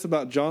say this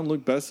about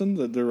Jean-Luc Besson,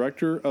 the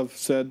director of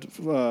said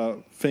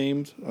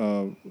famed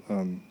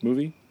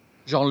movie.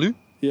 Jean-Luc?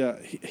 Yeah,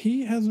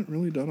 he hasn't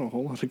really done a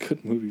whole lot of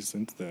good movies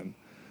since then.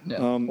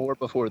 No, or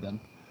before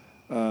then.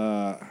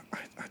 I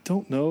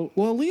don't know.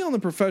 Well, Leon the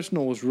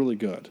Professional was really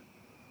good.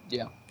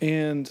 Yeah.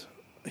 And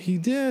he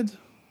did,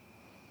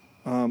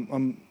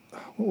 what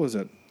was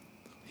it?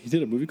 He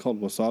did a movie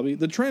called Wasabi.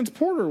 The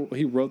Transporter,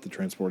 he wrote The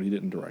Transporter. He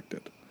didn't direct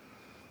it.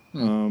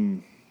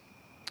 I'm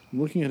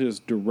looking at his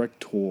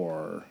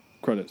director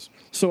credits.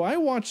 So I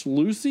watched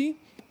Lucy.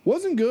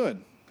 Wasn't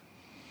good.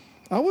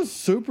 I was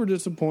super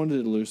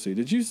disappointed at Lucy.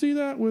 Did you see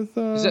that with...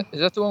 Is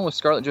that the one with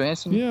Scarlett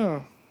Johansson? Yeah.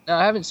 No,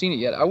 I haven't seen it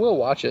yet. I will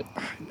watch it.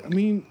 I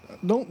mean,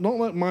 don't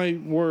let my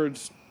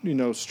words,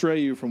 stray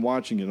you from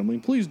watching it. I mean,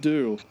 please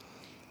do.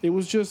 It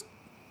was just...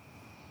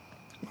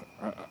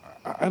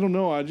 I don't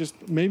know.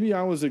 Maybe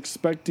I was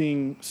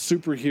expecting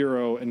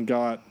superhero and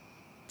got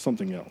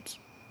something else.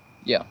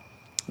 Yeah.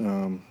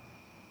 Well,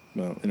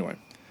 anyway.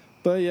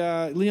 But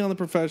yeah, Leon the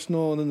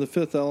Professional and then The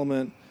Fifth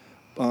Element...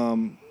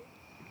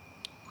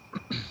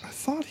 I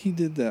thought he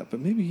did that, but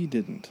maybe he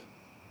didn't.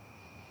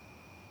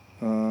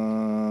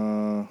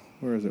 Where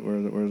is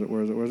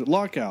it?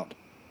 Lockout.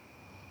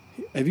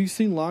 Have you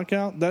seen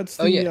Lockout? That's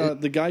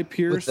the Guy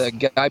Pearce. With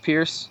the Guy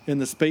Pearce in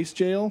the space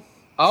jail.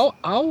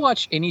 I'll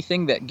watch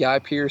anything that Guy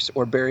Pearce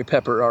or Barry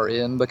Pepper are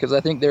in because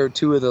I think they're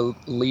two of the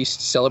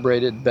least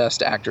celebrated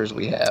best actors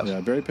we have.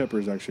 Yeah, Barry Pepper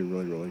is actually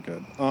really, really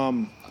good.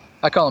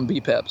 I call him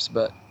B-Peps,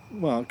 but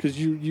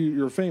because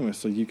you're famous,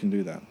 so you can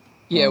do that.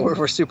 Yeah,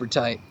 we're super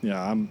tight.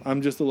 Yeah,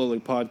 I'm just a lowly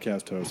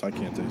podcast host. I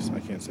can't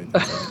say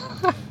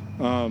that.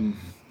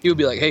 He would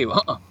be like, hey,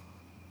 No,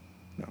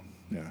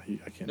 yeah,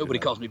 I can't. Nobody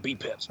calls me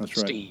B-Peps. That's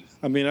right. Steve.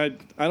 I mean,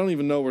 I don't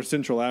even know where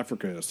Central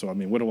Africa is. So I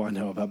mean, what do I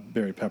know about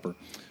Barry Pepper?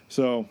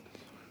 So,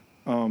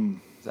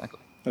 exactly.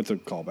 That's a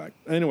callback.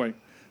 Anyway,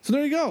 so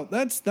there you go.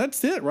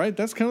 That's it, right?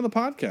 That's kind of the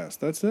podcast.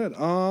 That's it.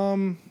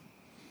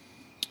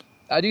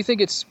 I do think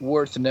it's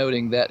worth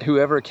noting that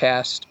whoever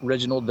cast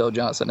Reginald Bell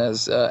Johnson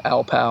as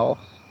Al Powell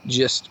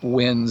just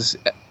wins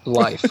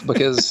life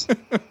because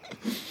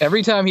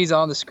every time he's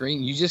on the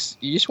screen, you just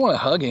want to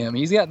hug him.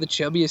 He's got the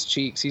chubbiest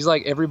cheeks. He's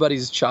like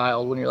everybody's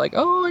child when you're like,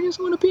 oh, I just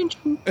want to pinch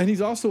him. And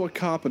he's also a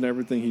cop in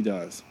everything he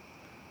does.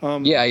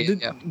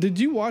 Did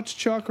you watch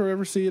Chuck or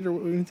ever see it or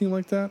anything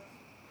like that?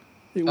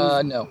 It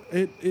was, no.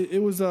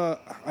 It was. I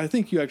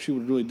think you actually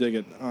would really dig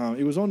it.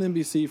 It was on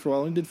NBC for a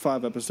while. We did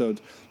 5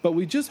 episodes, but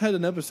we just had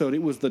an episode.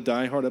 It was the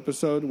Die Hard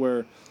episode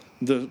where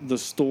the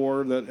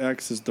store that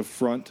acts as the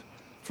front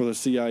for the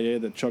CIA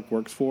that Chuck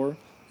works for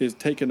is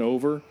taken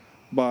over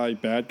by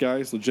bad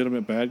guys,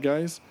 legitimate bad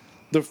guys.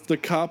 The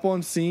cop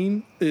on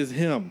scene is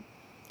him,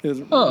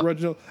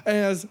 Reginald,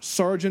 as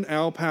Sergeant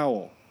Al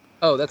Powell.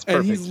 Oh, that's perfect.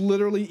 And he's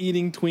literally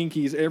eating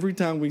Twinkies every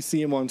time we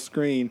see him on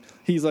screen.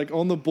 He's like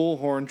on the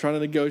bullhorn trying to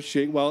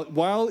negotiate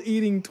while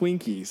eating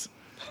Twinkies.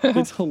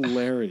 It's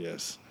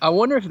hilarious. I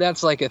wonder if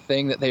that's like a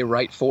thing that they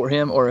write for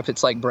him, or if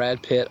it's like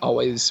Brad Pitt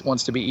always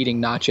wants to be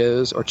eating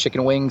nachos or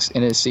chicken wings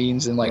in his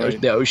scenes in like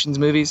the Ocean's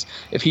movies.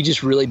 If he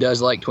just really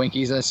does like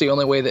Twinkies, and it's the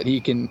only way that he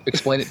can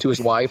explain it to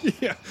his wife.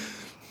 Yeah.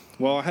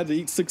 Well, I had to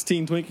eat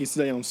 16 Twinkies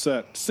today on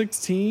set.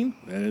 16?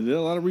 And I did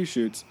a lot of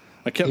reshoots.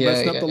 I kept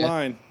messing up the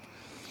line.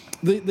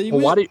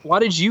 Why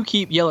did you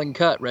keep yelling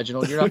cut,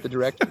 Reginald? You're not the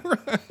director.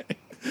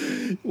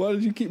 Right. Why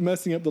did you keep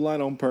messing up the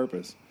line on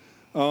purpose?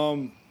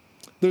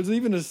 There's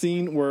even a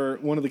scene where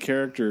one of the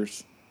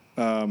characters,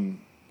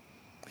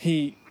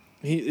 he's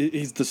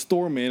the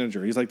store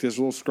manager. He's like this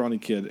little scrawny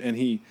kid,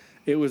 and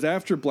it was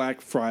after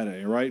Black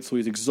Friday, right? So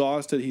he's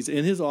exhausted. He's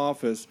in his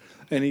office,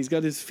 and he's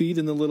got his feet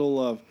in the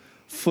little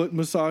foot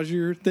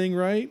massager thing,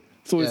 right?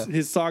 So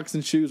his socks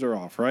and shoes are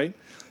off, right?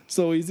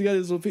 So he's got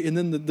his little feet, and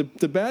then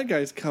the bad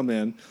guys come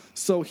in.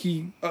 So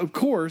of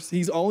course,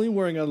 he's only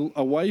wearing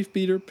a wife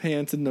beater,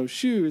 pants, and no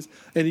shoes,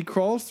 and he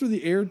crawls through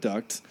the air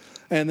ducts,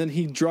 and then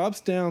he drops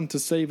down to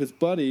save his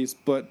buddies,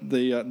 but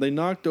they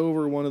knocked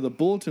over one of the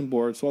bulletin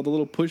boards, so all the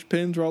little push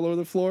pins are all over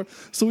the floor.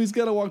 So he's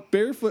got to walk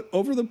barefoot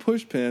over the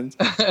push pins,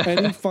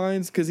 and he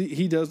finds, because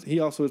he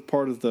also is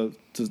part of the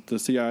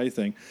CIA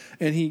thing,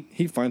 and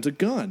he finds a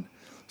gun.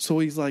 So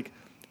he's like,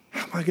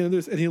 how am I going to do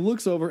this? And he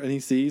looks over and he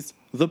sees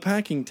the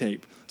packing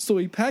tape. So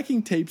he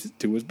packing tapes it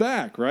to his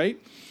back, right?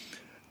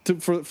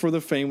 For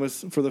the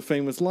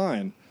famous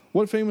line.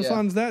 What famous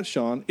line is that,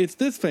 Sean? It's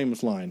this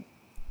famous line.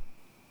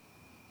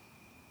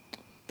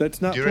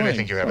 That's not. Do you really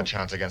think you have a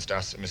chance against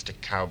us, Mr.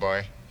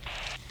 Cowboy?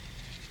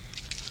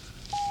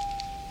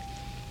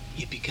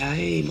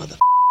 Yippee-ki-yay, mother.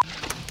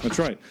 That's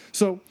right.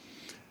 So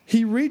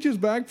he reaches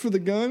back for the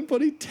gun,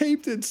 but he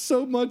taped it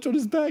so much on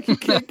his back he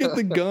can't get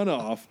the gun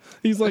off.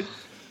 He's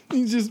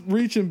just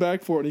reaching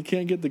back for it, and he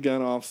can't get the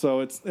gun off.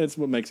 So it's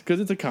what makes it, because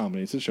it's a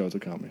comedy. It's a show. It's a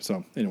comedy.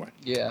 So anyway,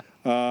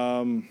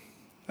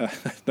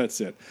 that's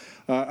it.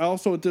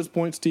 Also, at this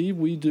point, Steve,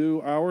 we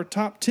do our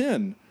top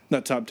 10.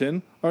 Not top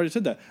 10. I already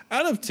said that.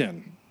 Out of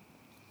 10,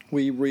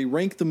 we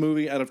rank the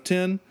movie out of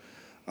 10.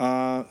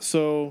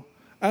 So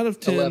out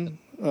of 10,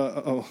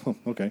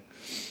 okay.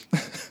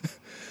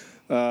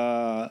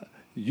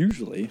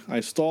 Usually, I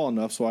stall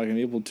enough so I can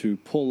able to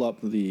pull up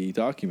the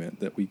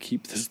document that we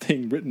keep this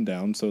thing written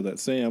down, so that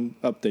Sam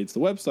updates the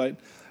website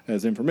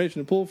as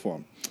information to pull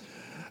from.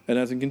 And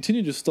as I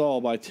continue to stall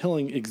by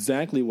telling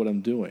exactly what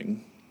I'm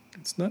doing,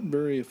 it's not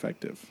very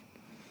effective.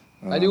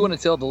 I do want to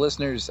tell the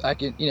listeners,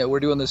 we're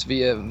doing this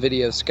via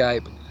video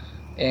Skype,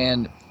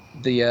 and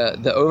the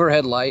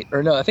overhead light,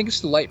 or no, I think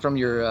it's the light from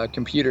your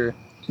computer.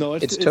 No,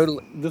 it's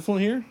totally this one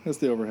here. That's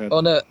the overhead.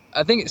 Oh no,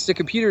 I think it's the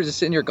computer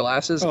that's in your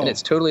glasses, and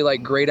it's totally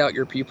like grayed out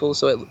your pupils,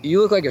 so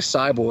you look like a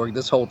cyborg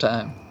this whole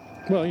time.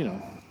 Well,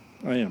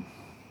 I am.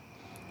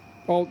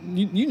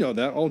 You know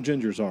that all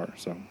gingers are.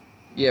 So.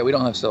 Yeah, we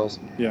don't have cells.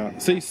 Yeah.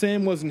 See,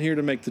 Sam wasn't here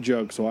to make the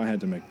joke, so I had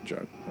to make the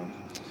joke. So.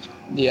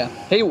 Yeah.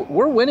 Hey,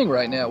 we're winning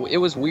right now. It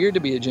was weird to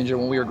be a ginger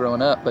when we were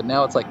growing up, but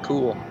now it's like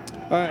cool.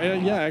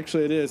 Yeah,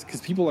 actually it is, because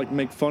people like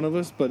make fun of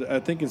us, but I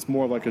think it's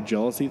more of like a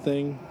jealousy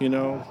thing,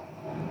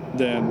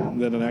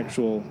 than an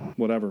actual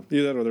whatever.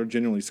 Either that or they're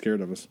genuinely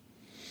scared of us.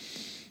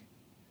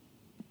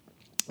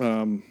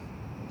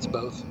 It's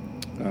both.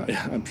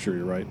 Yeah, I'm sure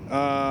you're right.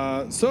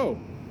 So,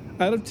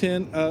 out of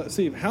 10,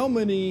 Steve, how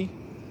many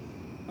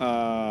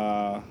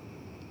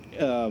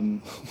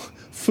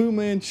Fu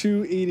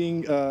Manchu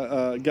eating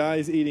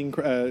guys eating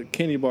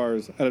candy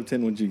bars out of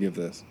 10 would you give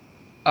this?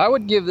 I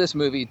would give this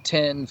movie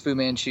 10 Fu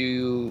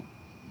Manchu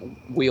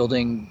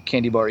wielding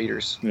candy bar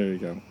eaters. There you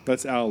go.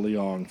 That's Al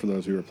Leong for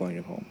those who are playing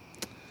at home.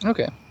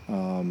 Okay.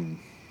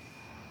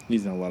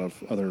 He's in a lot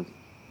of other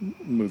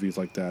movies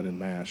like that, and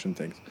MASH and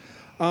things.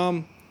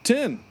 10.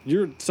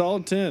 You're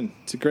solid 10.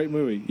 It's a great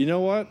movie. You know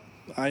what?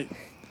 I'm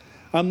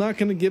not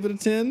going to give it a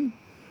 10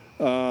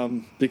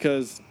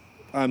 because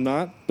I'm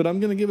not, but I'm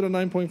going to give it a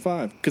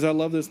 9.5 because I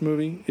love this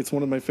movie. It's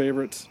one of my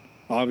favorites.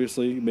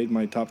 Obviously, it made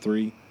my top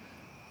 3.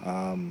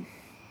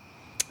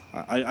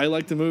 I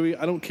like the movie.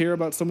 I don't care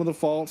about some of the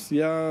faults.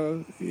 Yeah,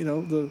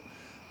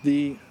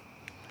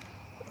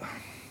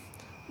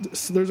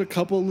 there's a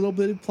couple little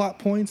bit of plot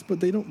holes,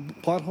 but they don't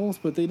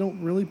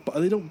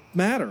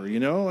matter.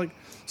 Like,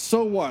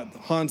 so what?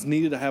 Hans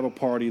needed to have a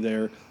party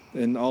there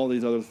and all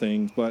these other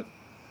things, but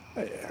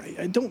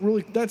I don't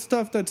really. That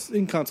stuff that's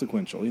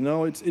inconsequential.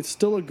 It's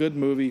still a good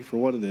movie for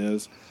what it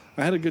is.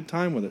 I had a good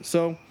time with it,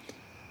 so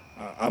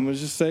I'm gonna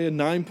just say a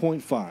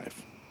 9.5.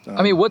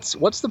 I mean, what's the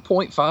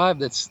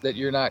 0.5 that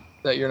you're not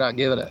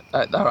giving it?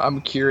 I'm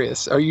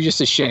curious. Are you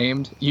just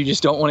ashamed? You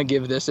just don't want to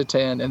give this a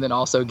 10 and then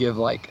also give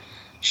like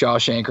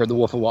Shawshank or The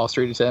Wolf of Wall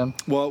Street a 10?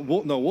 Well,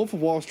 no, Wolf of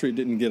Wall Street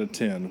didn't get a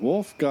 10.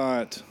 Wolf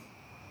got.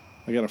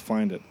 I gotta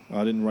find it.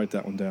 I didn't write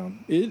that one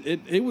down.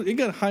 It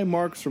got high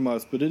marks from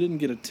us, but it didn't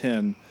get a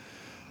 10.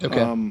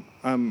 Okay.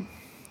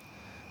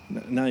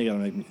 Now you're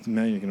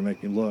gonna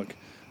make me look.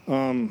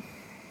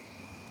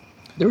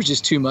 There was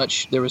just too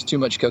much. There was too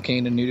much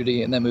cocaine and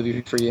nudity in that movie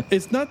for you.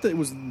 It's not that it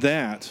was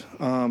that.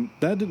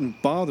 That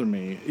didn't bother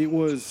me. It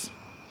was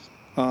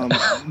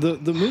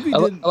the movie. I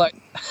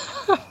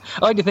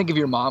like to think of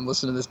your mom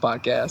listening to this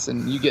podcast,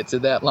 and you get to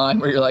that line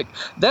where you're like,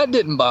 "That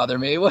didn't bother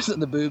me. It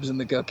wasn't the boobs and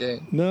the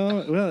cocaine."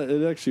 No, well,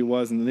 it actually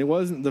wasn't, and it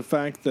wasn't the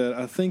fact that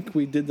I think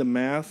we did the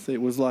math.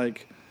 It was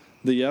like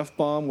the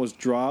F-bomb was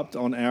dropped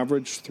on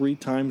average 3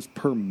 times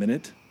per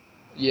minute.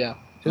 Yeah.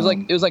 It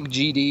was like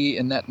GD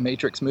in that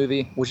Matrix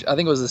movie, which I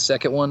think was the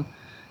second one,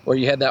 where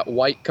you had that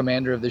white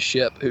commander of the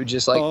ship who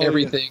just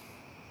everything,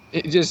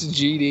 it just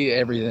GD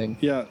everything.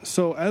 Yeah.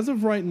 So as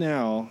of right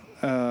now,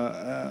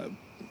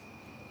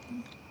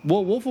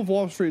 Well, Wolf of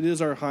Wall Street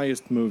is our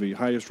highest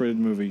rated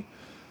movie,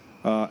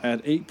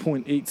 at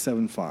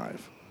 8.875.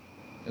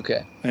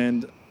 Okay.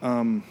 And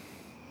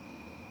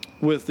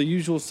with The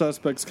Usual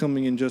Suspects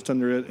coming in just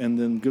under it, and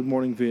then Good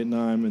Morning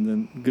Vietnam,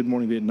 and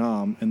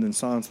then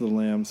Silence of the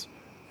Lambs,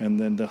 and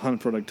then The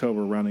Hunt for Red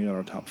October rounding out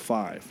our top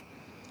 5.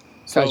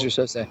 So, how's your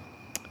show say?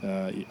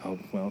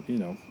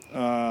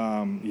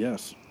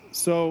 Yes.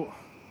 So,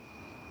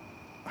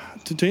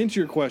 to answer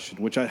your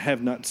question, which I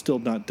have still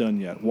not done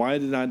yet, why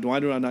do I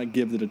not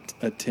give it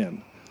a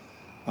 10?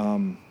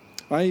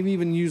 I've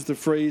even used the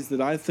phrase that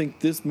I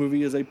think this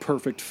movie is a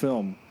perfect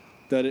film,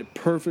 that it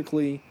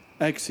perfectly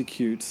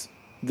executes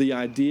the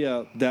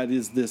idea that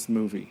is this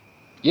movie.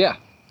 Yeah.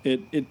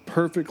 It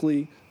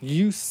perfectly,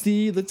 you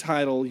see the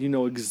title, you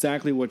know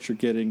exactly what you're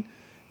getting.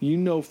 You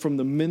know from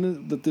the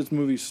minute that this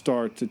movie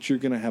starts that you're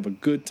going to have a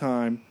good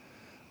time.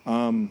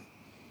 But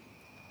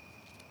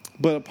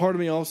a part of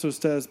me also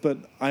says, but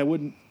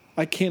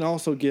I can't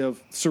also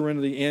give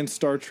Serenity and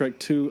Star Trek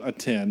 2 a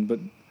 10, but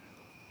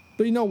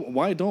you know,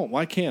 why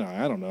can't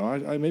I? I don't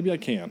know. Maybe I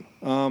can.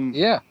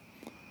 Yeah.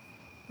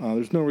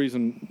 There's no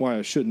reason why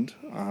I shouldn't.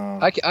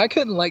 I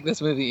couldn't like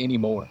this movie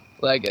anymore.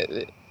 Like,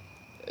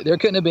 there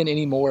couldn't have been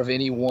any more of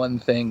any one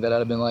thing that I'd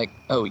have been like,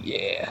 oh,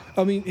 yeah.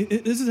 I mean,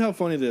 this is how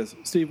funny it is.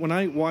 Steve, when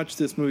I watched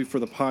this movie for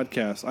the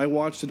podcast, I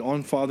watched it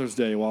on Father's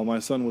Day while my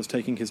son was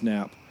taking his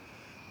nap.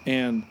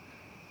 And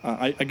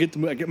I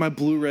get my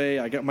Blu-ray,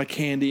 I got my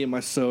candy and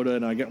my soda,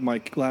 and I got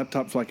my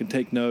laptop so I can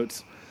take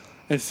notes.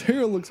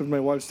 And my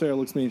wife Sarah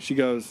looks at me and she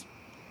goes,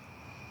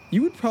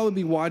 you would probably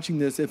be watching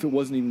this if it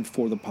wasn't even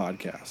for the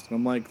podcast. And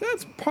I'm like,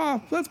 that's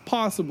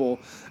possible.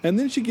 And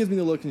then she gives me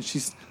the look, and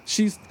she's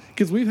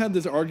because we've had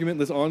this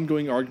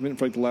ongoing argument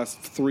for like the last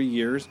 3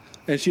 years,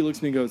 and she looks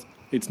at me and goes,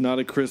 it's not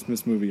a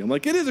Christmas movie. I'm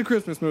like, it is a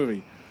Christmas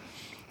movie.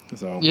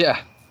 So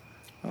yeah.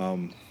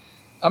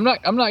 I'm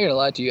not gonna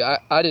lie to you.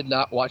 I did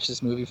not watch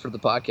this movie for the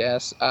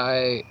podcast.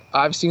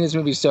 I've seen this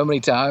movie so many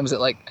times that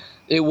like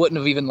it wouldn't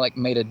have even like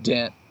made a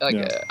dent.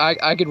 Like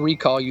I could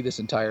recall you this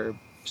entire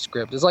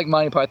script. It's like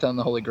Monty Python and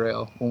the Holy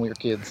Grail when we were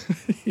kids.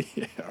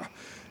 Yeah.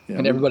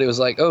 And everybody was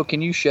like, "Oh,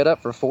 can you shut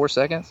up for 4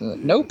 seconds?" And like,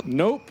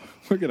 Nope.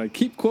 We're gonna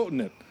keep quoting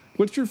it.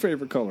 What's your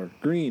favorite color?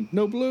 Green.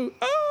 No blue.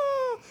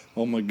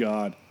 Oh my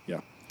God.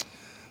 Yeah.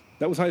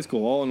 That was high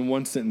school, all in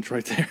one sentence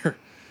right there.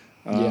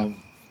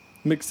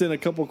 Mixed in a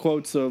couple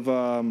quotes of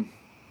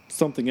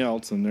something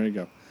else, and there you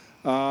go.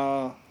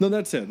 No,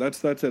 that's it.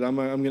 That's it. I'm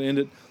going to end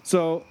it.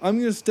 So I'm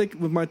going to stick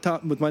with my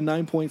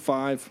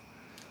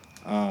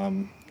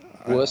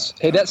 9.5.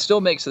 Hey, that still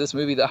makes this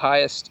movie the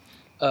highest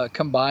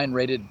combined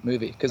rated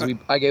movie because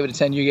I gave it a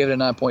 10, you gave it a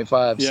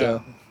 9.5. Yeah.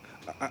 So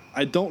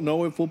I don't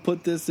know if we'll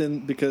put this in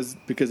because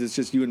it's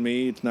just you and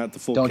me. It's not the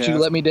full. Don't cast. You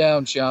let me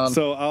down, Sean.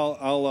 So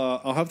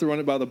I'll have to run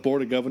it by the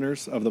board of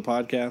governors of the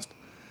podcast.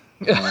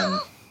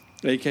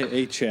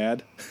 AKA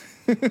Chad.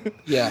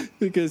 Yeah.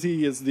 Because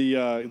he is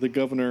the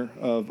governor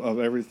of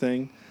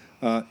everything.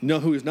 You know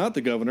who is not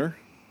the governor?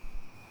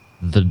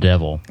 The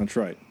devil. That's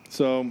right.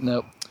 So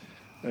nope.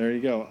 There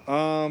you go.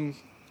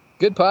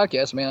 Good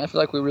podcast, man. I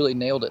feel like we really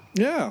nailed it.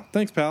 Yeah.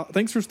 Thanks, pal.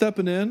 Thanks for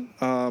stepping in,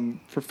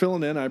 for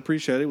filling in. I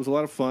appreciate it. It was a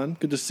lot of fun.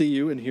 Good to see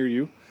you and hear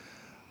you.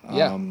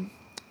 Yeah.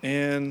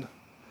 And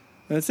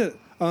that's it.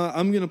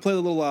 I'm going to play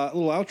the little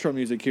outro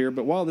music here,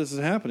 but while this is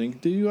happening,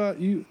 are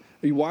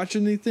you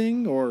watching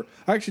anything? Or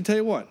actually, tell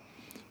you what,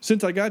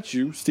 since I got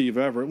you, Steve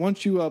Everett, why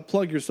don't you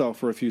plug yourself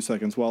for a few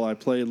seconds while I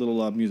play a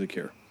little music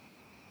here?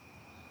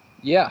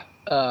 Yeah,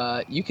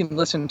 you can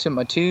listen to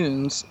my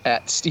tunes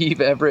at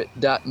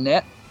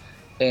steveeverett.net,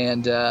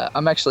 and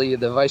I'm actually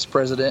the vice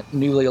president,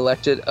 newly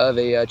elected, of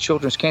a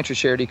children's cancer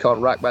charity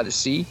called Rock by the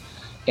Sea,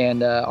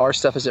 and our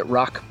stuff is at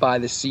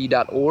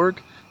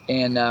rockbythesea.org,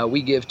 and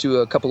we give to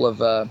a couple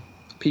of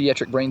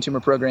pediatric brain tumor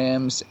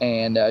programs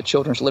and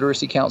Children's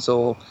Literacy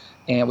Council.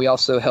 And we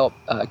also help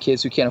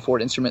kids who can't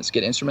afford instruments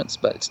get instruments,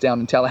 but it's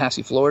down in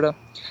Tallahassee, Florida.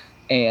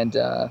 And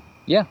I'm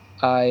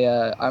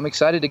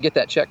excited to get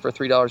that check for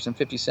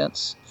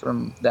 $3.50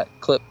 from that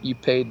clip you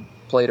played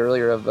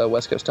earlier of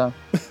West Coast Time.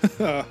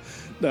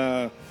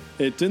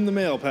 It's in the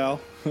mail,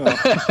 pal.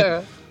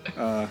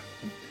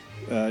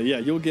 Yeah,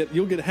 you'll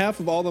get half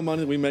of all the money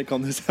that we make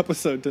on this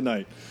episode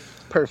tonight.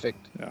 Perfect.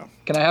 Yeah.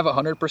 Can I have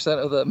 100%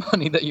 of the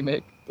money that you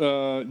make?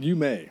 You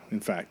may, in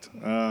fact.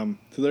 So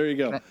there you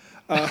go.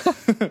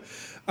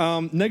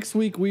 Next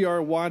week we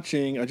are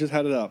watching, I just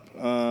had it up,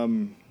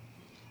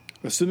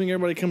 assuming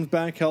everybody comes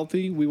back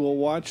healthy, we will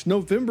watch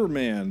November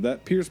Man,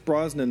 that Pierce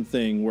Brosnan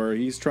thing where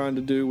he's trying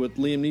to do what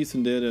Liam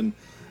Neeson did and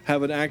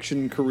have an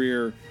action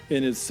career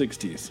in his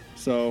 60s.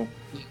 So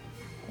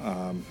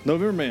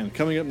November Man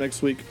coming up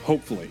next week,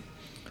 hopefully.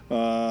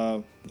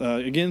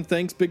 Again,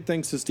 big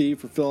thanks to Steve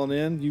for filling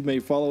in. You may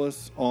follow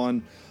us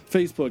on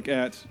Facebook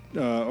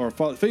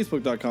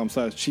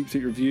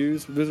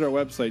facebook.com/cheapseatreviews. Visit our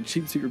website,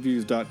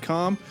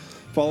 cheapseatreviews.com.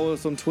 Follow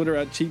us on Twitter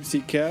at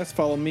CheapSeatCast.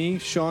 Follow me,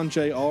 Sean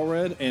J.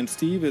 Allred, and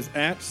Steve is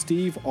at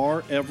Steve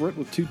R. Everett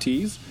with 2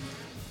 T's.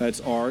 That's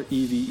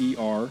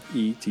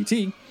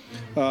REVERETT.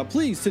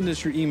 Please send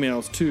us your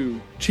emails to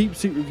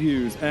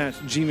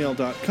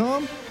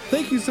cheapseatreviews@gmail.com.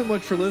 Thank you so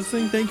much for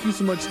listening. Thank you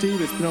so much,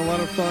 Steve. It's been a lot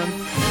of fun. So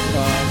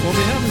on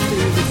behalf of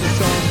Steve, this is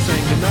Sean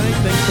saying goodnight.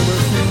 Thanks for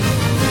listening.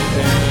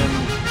 And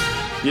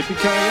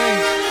yippee-ki-yay.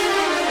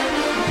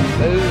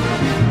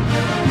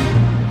 Boom.